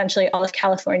is essentially all of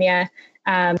California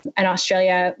and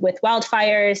Australia with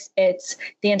wildfires. It's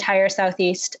the entire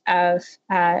southeast of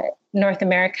North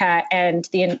America and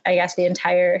the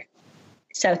entire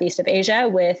southeast of Asia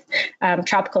with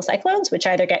tropical cyclones, which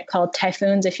either get called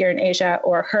typhoons if you're in Asia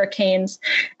or hurricanes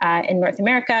in North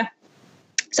America.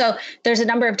 So there's a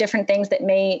number of different things that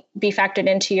may be factored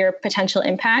into your potential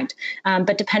impact,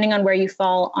 but depending on where you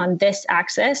fall on this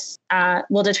axis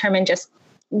will determine just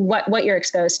what you're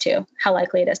exposed to, how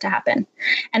likely it is to happen.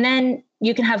 And then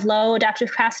you can have low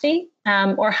adaptive capacity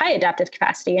or high adaptive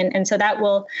capacity. And so that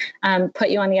will put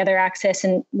you on the other axis.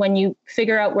 And when you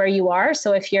figure out where you are,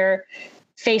 so if you're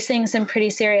facing some pretty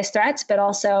serious threats, but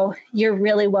also you're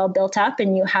really well built up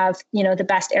and you have, the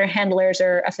best air handlers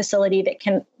or a facility that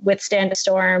can withstand a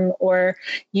storm, or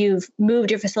you've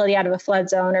moved your facility out of a flood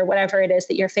zone or whatever it is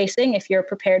that you're facing. If you're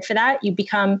prepared for that, you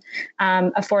become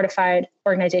a fortified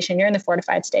organization. You're in the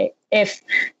fortified state. If,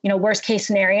 worst case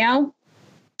scenario,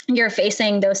 you're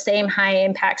facing those same high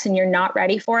impacts and you're not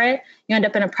ready for it, you end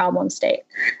up in a problem state.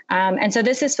 And so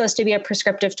this is supposed to be a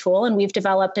prescriptive tool. And we've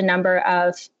developed a number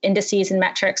of indices and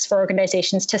metrics for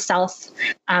organizations to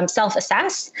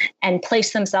self-assess and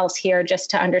place themselves here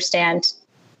just to understand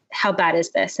how bad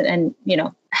is this and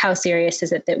how serious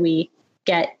is it that we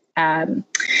get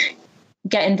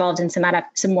involved in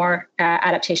some more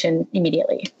adaptation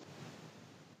immediately.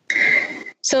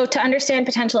 So to understand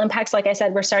potential impacts, like I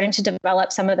said, we're starting to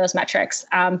develop some of those metrics,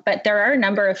 but there are a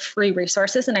number of free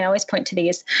resources, and I always point to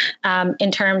these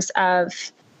in terms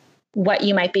of what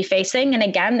you might be facing. And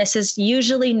again, this is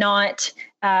usually not,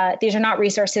 these are not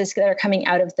resources that are coming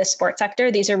out of the sports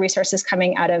sector. These are resources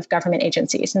coming out of government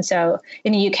agencies. And so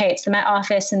in the UK, it's the Met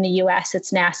Office. In the US,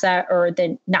 it's NASA or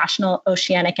the National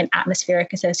Oceanic and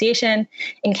Atmospheric Association.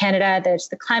 In Canada, there's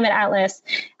the Climate Atlas.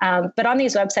 But on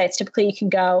these websites, typically you can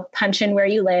go punch in where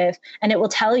you live and it will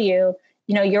tell you,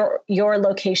 your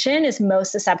location is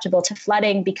most susceptible to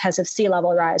flooding because of sea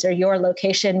level rise, or your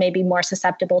location may be more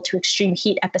susceptible to extreme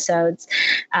heat episodes.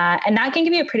 And that can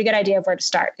give you a pretty good idea of where to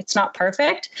start. It's not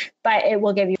perfect, but it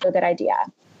will give you a good idea.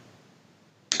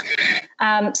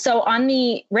 So on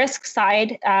the risk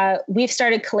side, we've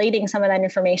started collating some of that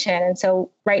information. And so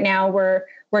right now we're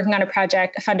working on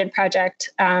a funded project,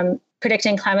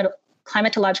 predicting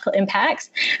climatological impacts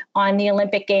on the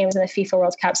Olympic Games and the FIFA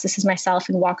World Cups. This is myself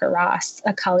and Walker Ross,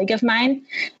 a colleague of mine.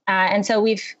 And so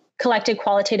we've collected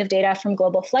qualitative data from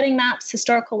global flooding maps,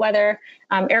 historical weather,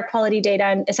 air quality data,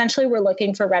 and essentially we're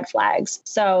looking for red flags.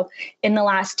 So in the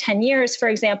last 10 years, for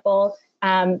example,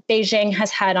 Beijing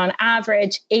has had on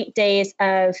average 8 days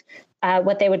of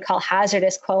what they would call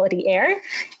hazardous quality air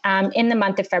in the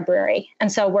month of February.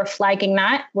 And so we're flagging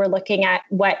that. We're looking at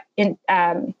what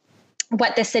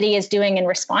the city is doing in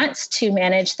response to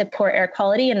manage the poor air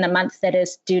quality in the month that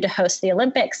is due to host the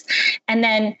Olympics. And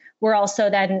then we're also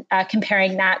then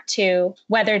comparing that to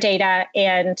weather data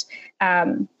and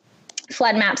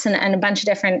flood maps and a bunch of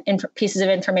different pieces of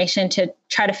information to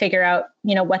try to figure out,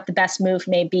 what the best move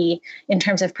may be in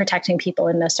terms of protecting people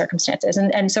in those circumstances.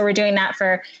 And so we're doing that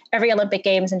for every Olympic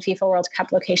Games and FIFA World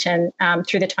Cup location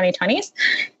through the 2020s.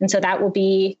 And so that will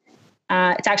be,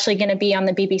 it's actually going to be on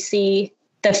the BBC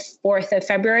the 4th of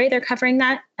February. They're covering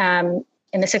that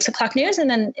in the 6:00 news. And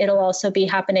then it'll also be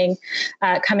happening,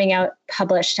 coming out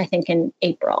published, I think, in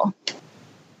April.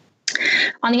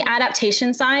 On the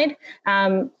adaptation side,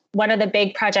 one of the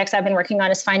big projects I've been working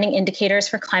on is finding indicators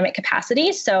for climate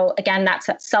capacity. So again, that's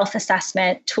a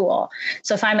self-assessment tool.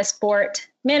 So if I'm a sport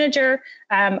manager,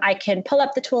 I can pull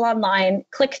up the tool online,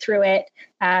 click through it.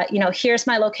 Here's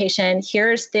my location.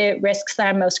 Here's the risks that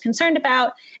I'm most concerned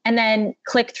about. And then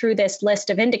click through this list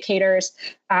of indicators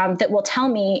that will tell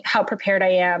me how prepared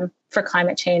I am for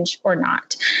climate change or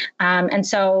not. And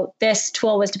so this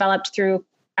tool was developed through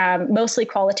mostly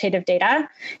qualitative data.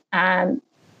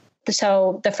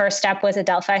 So the first step was a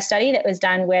Delphi study that was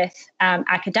done with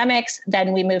academics.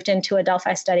 Then we moved into a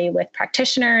Delphi study with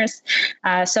practitioners.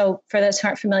 So for those who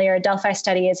aren't familiar, a Delphi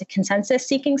study is a consensus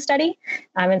seeking study.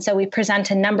 And so we present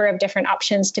a number of different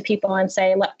options to people and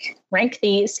say, look, rank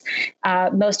these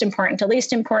most important to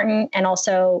least important. And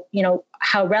also,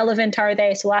 how relevant are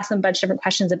they? So we'll ask them a bunch of different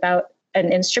questions about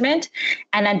an instrument.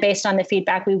 And then based on the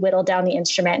feedback, we whittle down the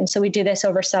instrument. And so we do this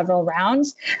over several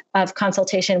rounds of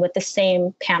consultation with the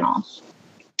same panel.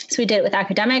 So we did it with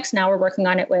academics. Now we're working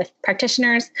on it with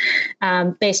practitioners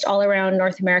based all around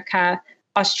North America,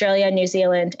 Australia, New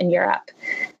Zealand, and Europe.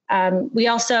 We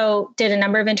also did a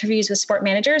number of interviews with sport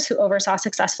managers who oversaw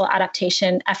successful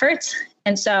adaptation efforts.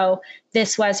 And so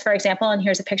this was, for example, and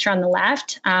here's a picture on the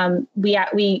left,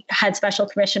 we had special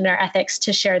permission in our ethics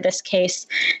to share this case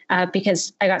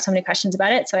because I got so many questions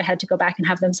about it. So I had to go back and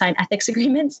have them sign ethics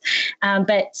agreements.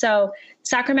 But so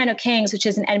Sacramento Kings, which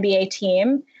is an NBA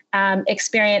team,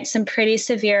 experienced some pretty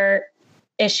severe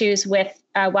issues with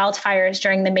wildfires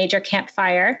during the major Camp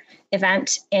Fire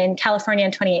event in California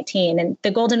in 2018. And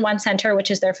the Golden One Center, which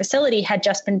is their facility, had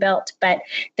just been built, but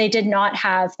they did not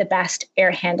have the best air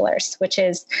handlers, which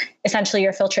is essentially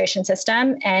your filtration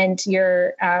system and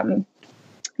your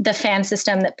the fan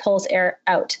system that pulls air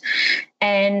out.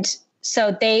 And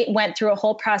so they went through a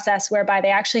whole process whereby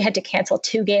they actually had to cancel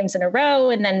 2 games in a row.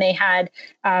 And then they had,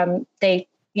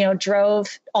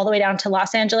 drove all the way down to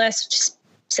Los Angeles, just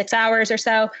 6 hours or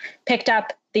so, picked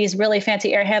up these really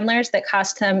fancy air handlers that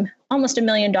cost them almost $1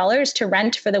 million to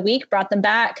rent for the week, brought them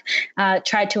back,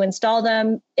 tried to install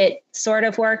them. It sort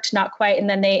of worked, not quite. And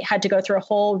then they had to go through a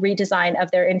whole redesign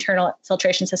of their internal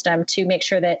filtration system to make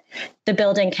sure that the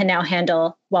building can now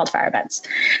handle wildfire events.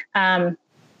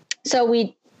 So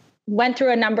we went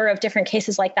through a number of different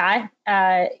cases like that,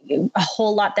 a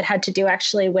whole lot that had to do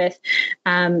actually with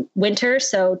winter.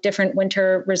 So different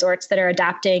winter resorts that are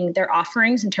adapting their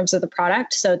offerings in terms of the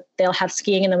product. So they'll have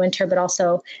skiing in the winter, but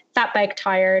also fat bike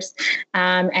tires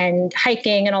and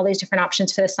hiking and all these different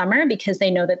options for the summer because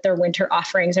they know that their winter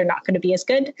offerings are not going to be as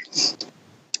good.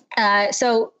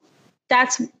 So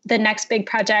that's the next big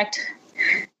project.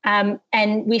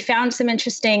 And we found some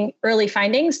interesting early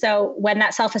findings. So when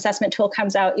that self-assessment tool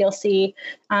comes out, you'll see,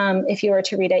 if you were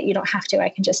to read it, you don't have to, I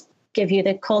can just give you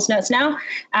the Coles notes now,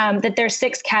 that there's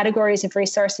 6 categories of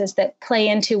resources that play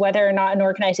into whether or not an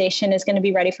organization is going to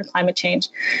be ready for climate change.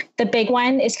 The big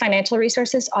one is financial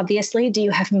resources. Obviously, do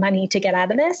you have money to get out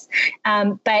of this?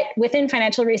 But within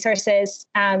financial resources,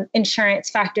 insurance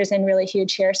factors in really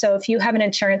huge here. So if you have an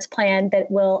insurance plan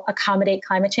that will accommodate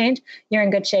climate change, you're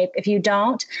in good shape. If you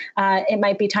don't, it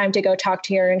might be time to go talk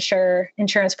to your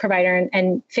insurance provider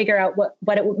and figure out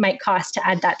what it might cost to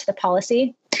add that to the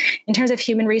policy. In terms of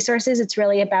human resources, it's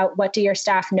really about what do your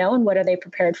staff know and what are they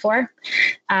prepared for?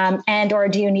 And or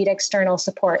do you need external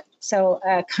support? So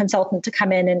a consultant to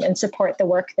come in and support the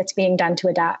work that's being done to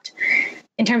adapt.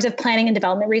 In terms of planning and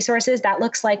development resources, that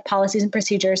looks like policies and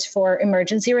procedures for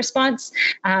emergency response.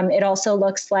 It also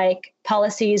looks like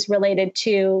policies related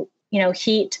to,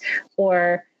 heat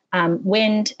or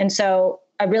wind. And so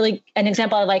an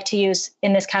example I like to use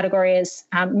in this category is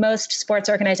most sports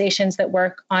organizations that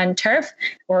work on turf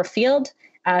or field.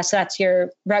 So that's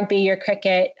your rugby, your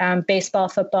cricket, baseball,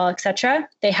 football, etc.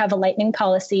 They have a lightning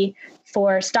policy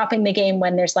for stopping the game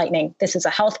when there's lightning. This is a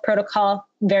health protocol,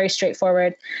 very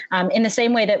straightforward. In the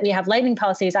same way that we have lightning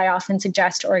policies, I often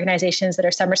suggest to organizations that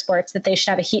are summer sports that they should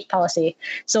have a heat policy.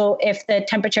 So if the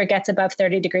temperature gets above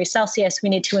 30 degrees Celsius, we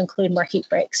need to include more heat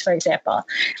breaks, for example.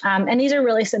 And these are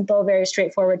really simple, very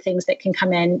straightforward things that can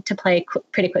come in to play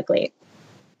pretty quickly.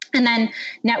 And then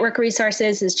network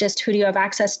resources is just who do you have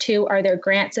access to? Are there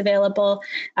grants available?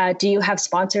 Do you have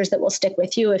sponsors that will stick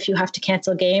with you if you have to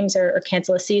cancel games or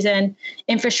cancel a season?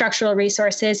 Infrastructural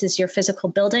resources is your physical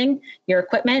building, your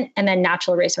equipment, and then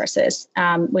natural resources,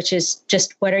 which is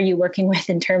just what are you working with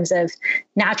in terms of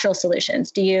natural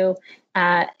solutions? Do you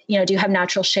have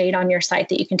natural shade on your site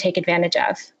that you can take advantage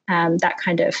of? That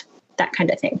kind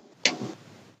of thing.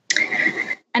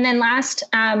 And then last,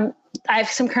 I have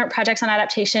some current projects on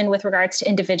adaptation with regards to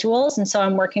individuals. And so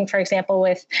I'm working, for example,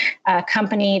 with a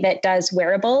company that does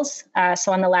wearables.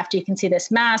 So on the left, you can see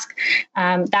this mask.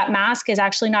 That mask is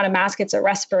actually not a mask, it's a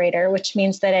respirator, which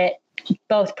means that it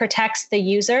both protects the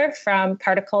user from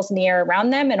particles in the air around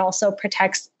them and also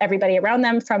protects everybody around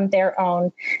them from their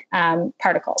own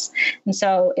particles. And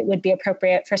so it would be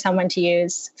appropriate for someone to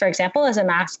use, for example, as a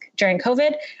mask during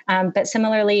COVID. But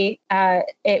similarly,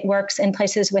 it works in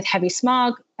places with heavy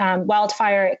smog,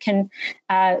 wildfire. It can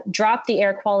drop the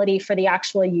air quality for the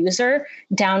actual user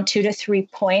down 2 to 3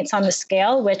 points on the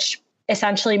scale, which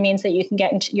essentially means that you can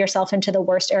get yourself into the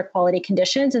worst air quality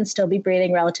conditions and still be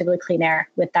breathing relatively clean air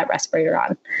with that respirator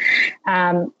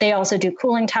on. They also do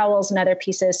cooling towels and other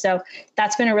pieces. So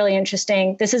that's been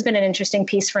this has been an interesting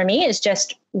piece for me, is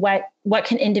just what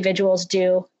can individuals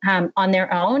do on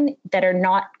their own that are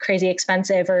not crazy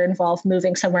expensive or involve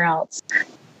moving somewhere else.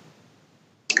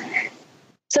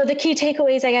 So the key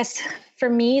takeaways, I guess, for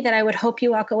me that I would hope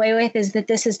you walk away with is that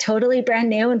this is totally brand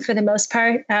new. And for the most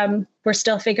part, we're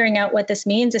still figuring out what this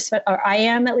means, or I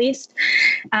am at least.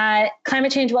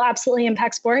 Climate change will absolutely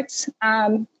impact sports.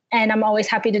 And I'm always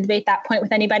happy to debate that point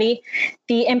with anybody.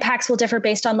 The impacts will differ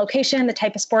based on location, the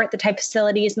type of sport, the type of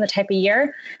facilities, and the type of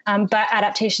year. But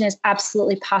adaptation is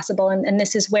absolutely possible. And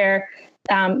this is where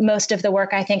most of the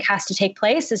work, I think, has to take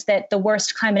place, is that the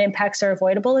worst climate impacts are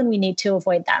avoidable and we need to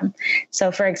avoid them.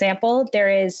 So, for example,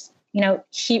 there is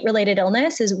heat-related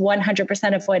illness is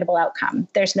 100% avoidable outcome.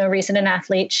 There's no reason an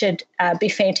athlete should be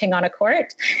fainting on a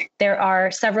court. There are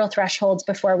several thresholds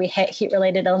before we hit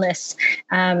heat-related illness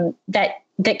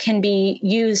that can be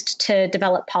used to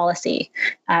develop policy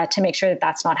to make sure that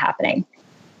that's not happening.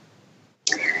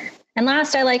 And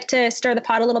last, I like to stir the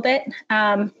pot a little bit.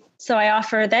 So I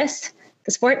offer this.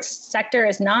 The sports sector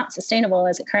is not sustainable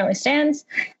as it currently stands.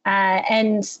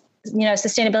 And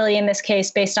sustainability in this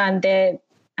case, based on the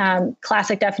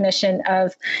classic definition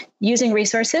of using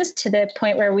resources to the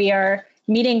point where we are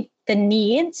meeting the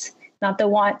needs, not the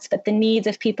wants, but the needs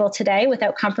of people today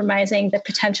without compromising the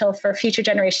potential for future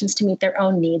generations to meet their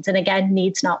own needs. And again,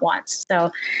 needs, not wants.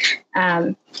 So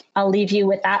I'll leave you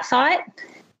with that thought.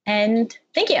 And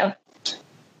thank you.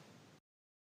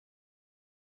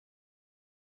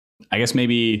 I guess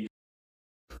maybe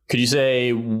could you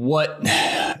say what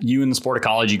you and the Sport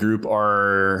Ecology Group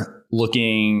are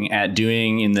looking at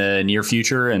doing in the near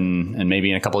future and maybe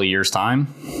in a couple of years' time?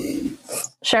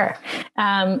 Sure.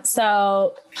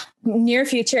 So near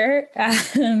future.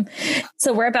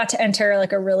 So we're about to enter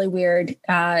like a really weird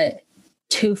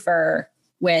twofer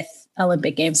with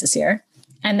Olympic Games this year.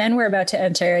 And then we're about to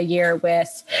enter a year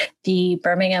with the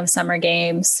Birmingham Summer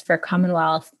Games for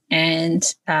Commonwealth and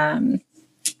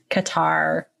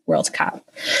Qatar World Cup.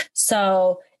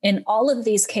 So in all of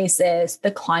these cases,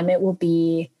 the climate will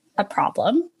be a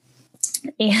problem.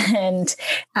 And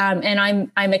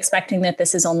I'm expecting that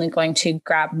this is only going to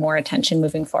grab more attention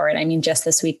moving forward. I mean, just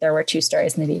this week, there were 2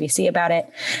 stories in the BBC about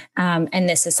it. And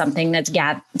this is something that's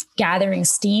gathering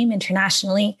steam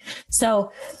internationally.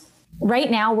 So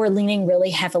right now, we're leaning really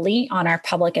heavily on our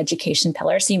public education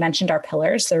pillars. So you mentioned our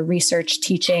pillars, so research,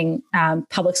 teaching,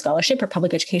 public scholarship or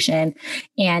public education,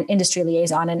 and industry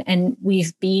liaison. And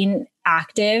we've been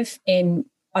active in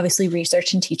obviously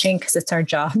research and teaching because it's our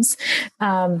jobs.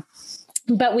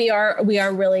 But we are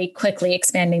really quickly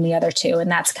expanding the other 2. And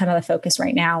that's kind of the focus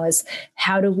right now, is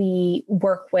how do we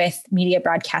work with media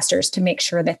broadcasters to make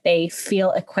sure that they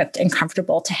feel equipped and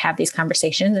comfortable to have these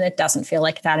conversations and it doesn't feel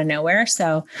like it's out of nowhere.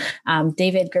 So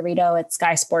David Garrido at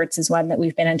Sky Sports is one that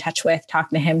we've been in touch with,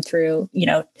 talking to him through,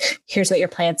 here's what your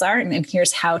plans are and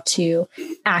here's how to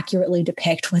accurately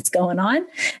depict what's going on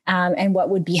and what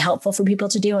would be helpful for people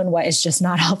to do and what is just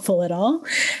not helpful at all,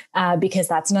 because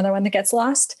that's another one that gets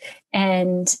lost.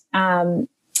 And,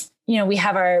 we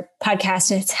have our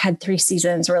podcast. It's had 3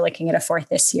 seasons. We're looking at a 4th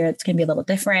this year. It's going to be a little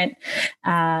different.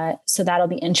 So that'll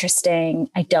be interesting.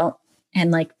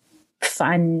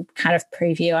 Fun kind of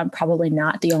preview. I'm probably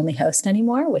not the only host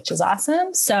anymore, which is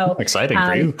awesome. So exciting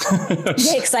for you.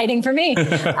 Yeah, exciting for me.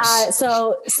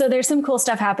 So there's some cool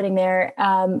stuff happening there.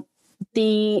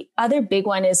 The other big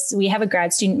one is we have a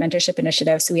grad student mentorship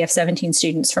initiative. So we have 17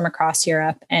 students from across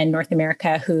Europe and North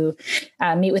America who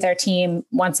meet with our team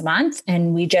once a month.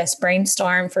 And we just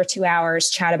brainstorm for 2 hours,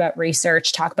 chat about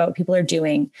research, talk about what people are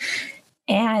doing.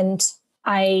 And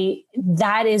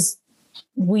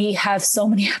we have so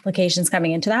many applications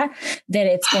coming into that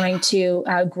it's going to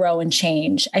grow and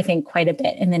change, I think, quite a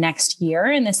bit in the next year,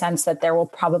 in the sense that there will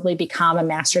probably become a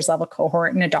master's level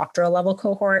cohort and a doctoral level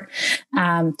cohort.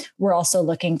 We're also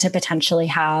looking to potentially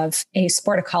have a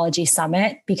sport ecology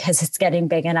summit because it's getting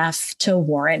big enough to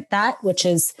warrant that, which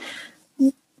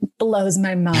blows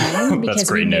my mind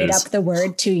because we made up the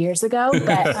word 2 years ago,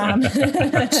 but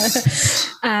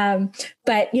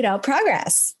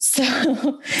progress.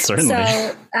 So certainly.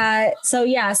 So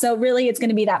really it's going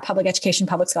to be that public education,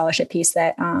 public scholarship piece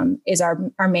that is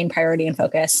our main priority and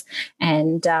focus.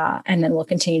 And then we'll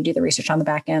continue to do the research on the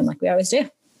back end like we always do.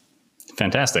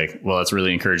 Fantastic. Well, that's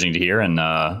really encouraging to hear. And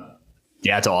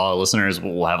to all our listeners,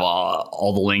 we'll have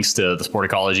all the links to the Sport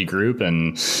Ecology group,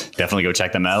 and definitely go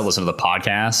check them out. Listen to the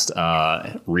podcast,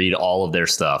 read all of their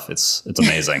stuff. It's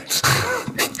amazing.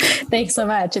 Thanks so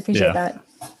much. Appreciate that.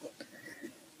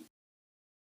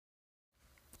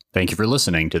 Thank you for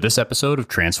listening to this episode of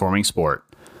Transforming Sport.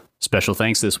 Special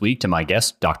thanks this week to my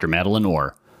guest, Dr. Madeline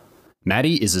Orr.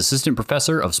 Maddie is Assistant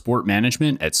Professor of Sport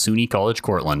Management at SUNY College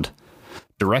Cortland,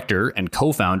 Director and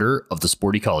Co-founder of the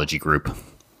Sport Ecology Group.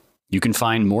 You can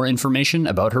find more information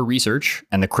about her research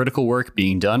and the critical work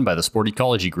being done by the Sport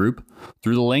Ecology Group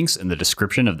through the links in the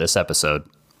description of this episode.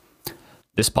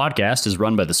 This podcast is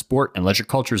run by the Sport and Leisure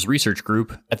Cultures Research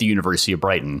Group at the University of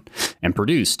Brighton and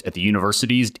produced at the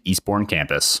university's Eastbourne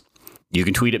campus. You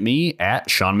can tweet at me at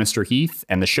Sean Mr. Heath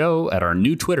and the show at our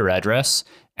new Twitter address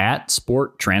at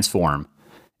Sport Transform.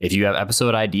 If you have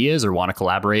episode ideas or want to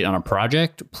collaborate on a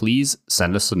project, please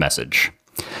send us a message.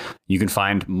 You can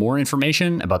find more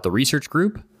information about the research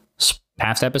group,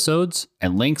 past episodes,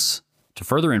 and links to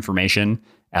further information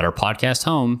at our podcast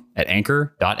home at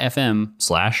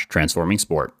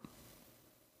anchor.fm/transformingsport.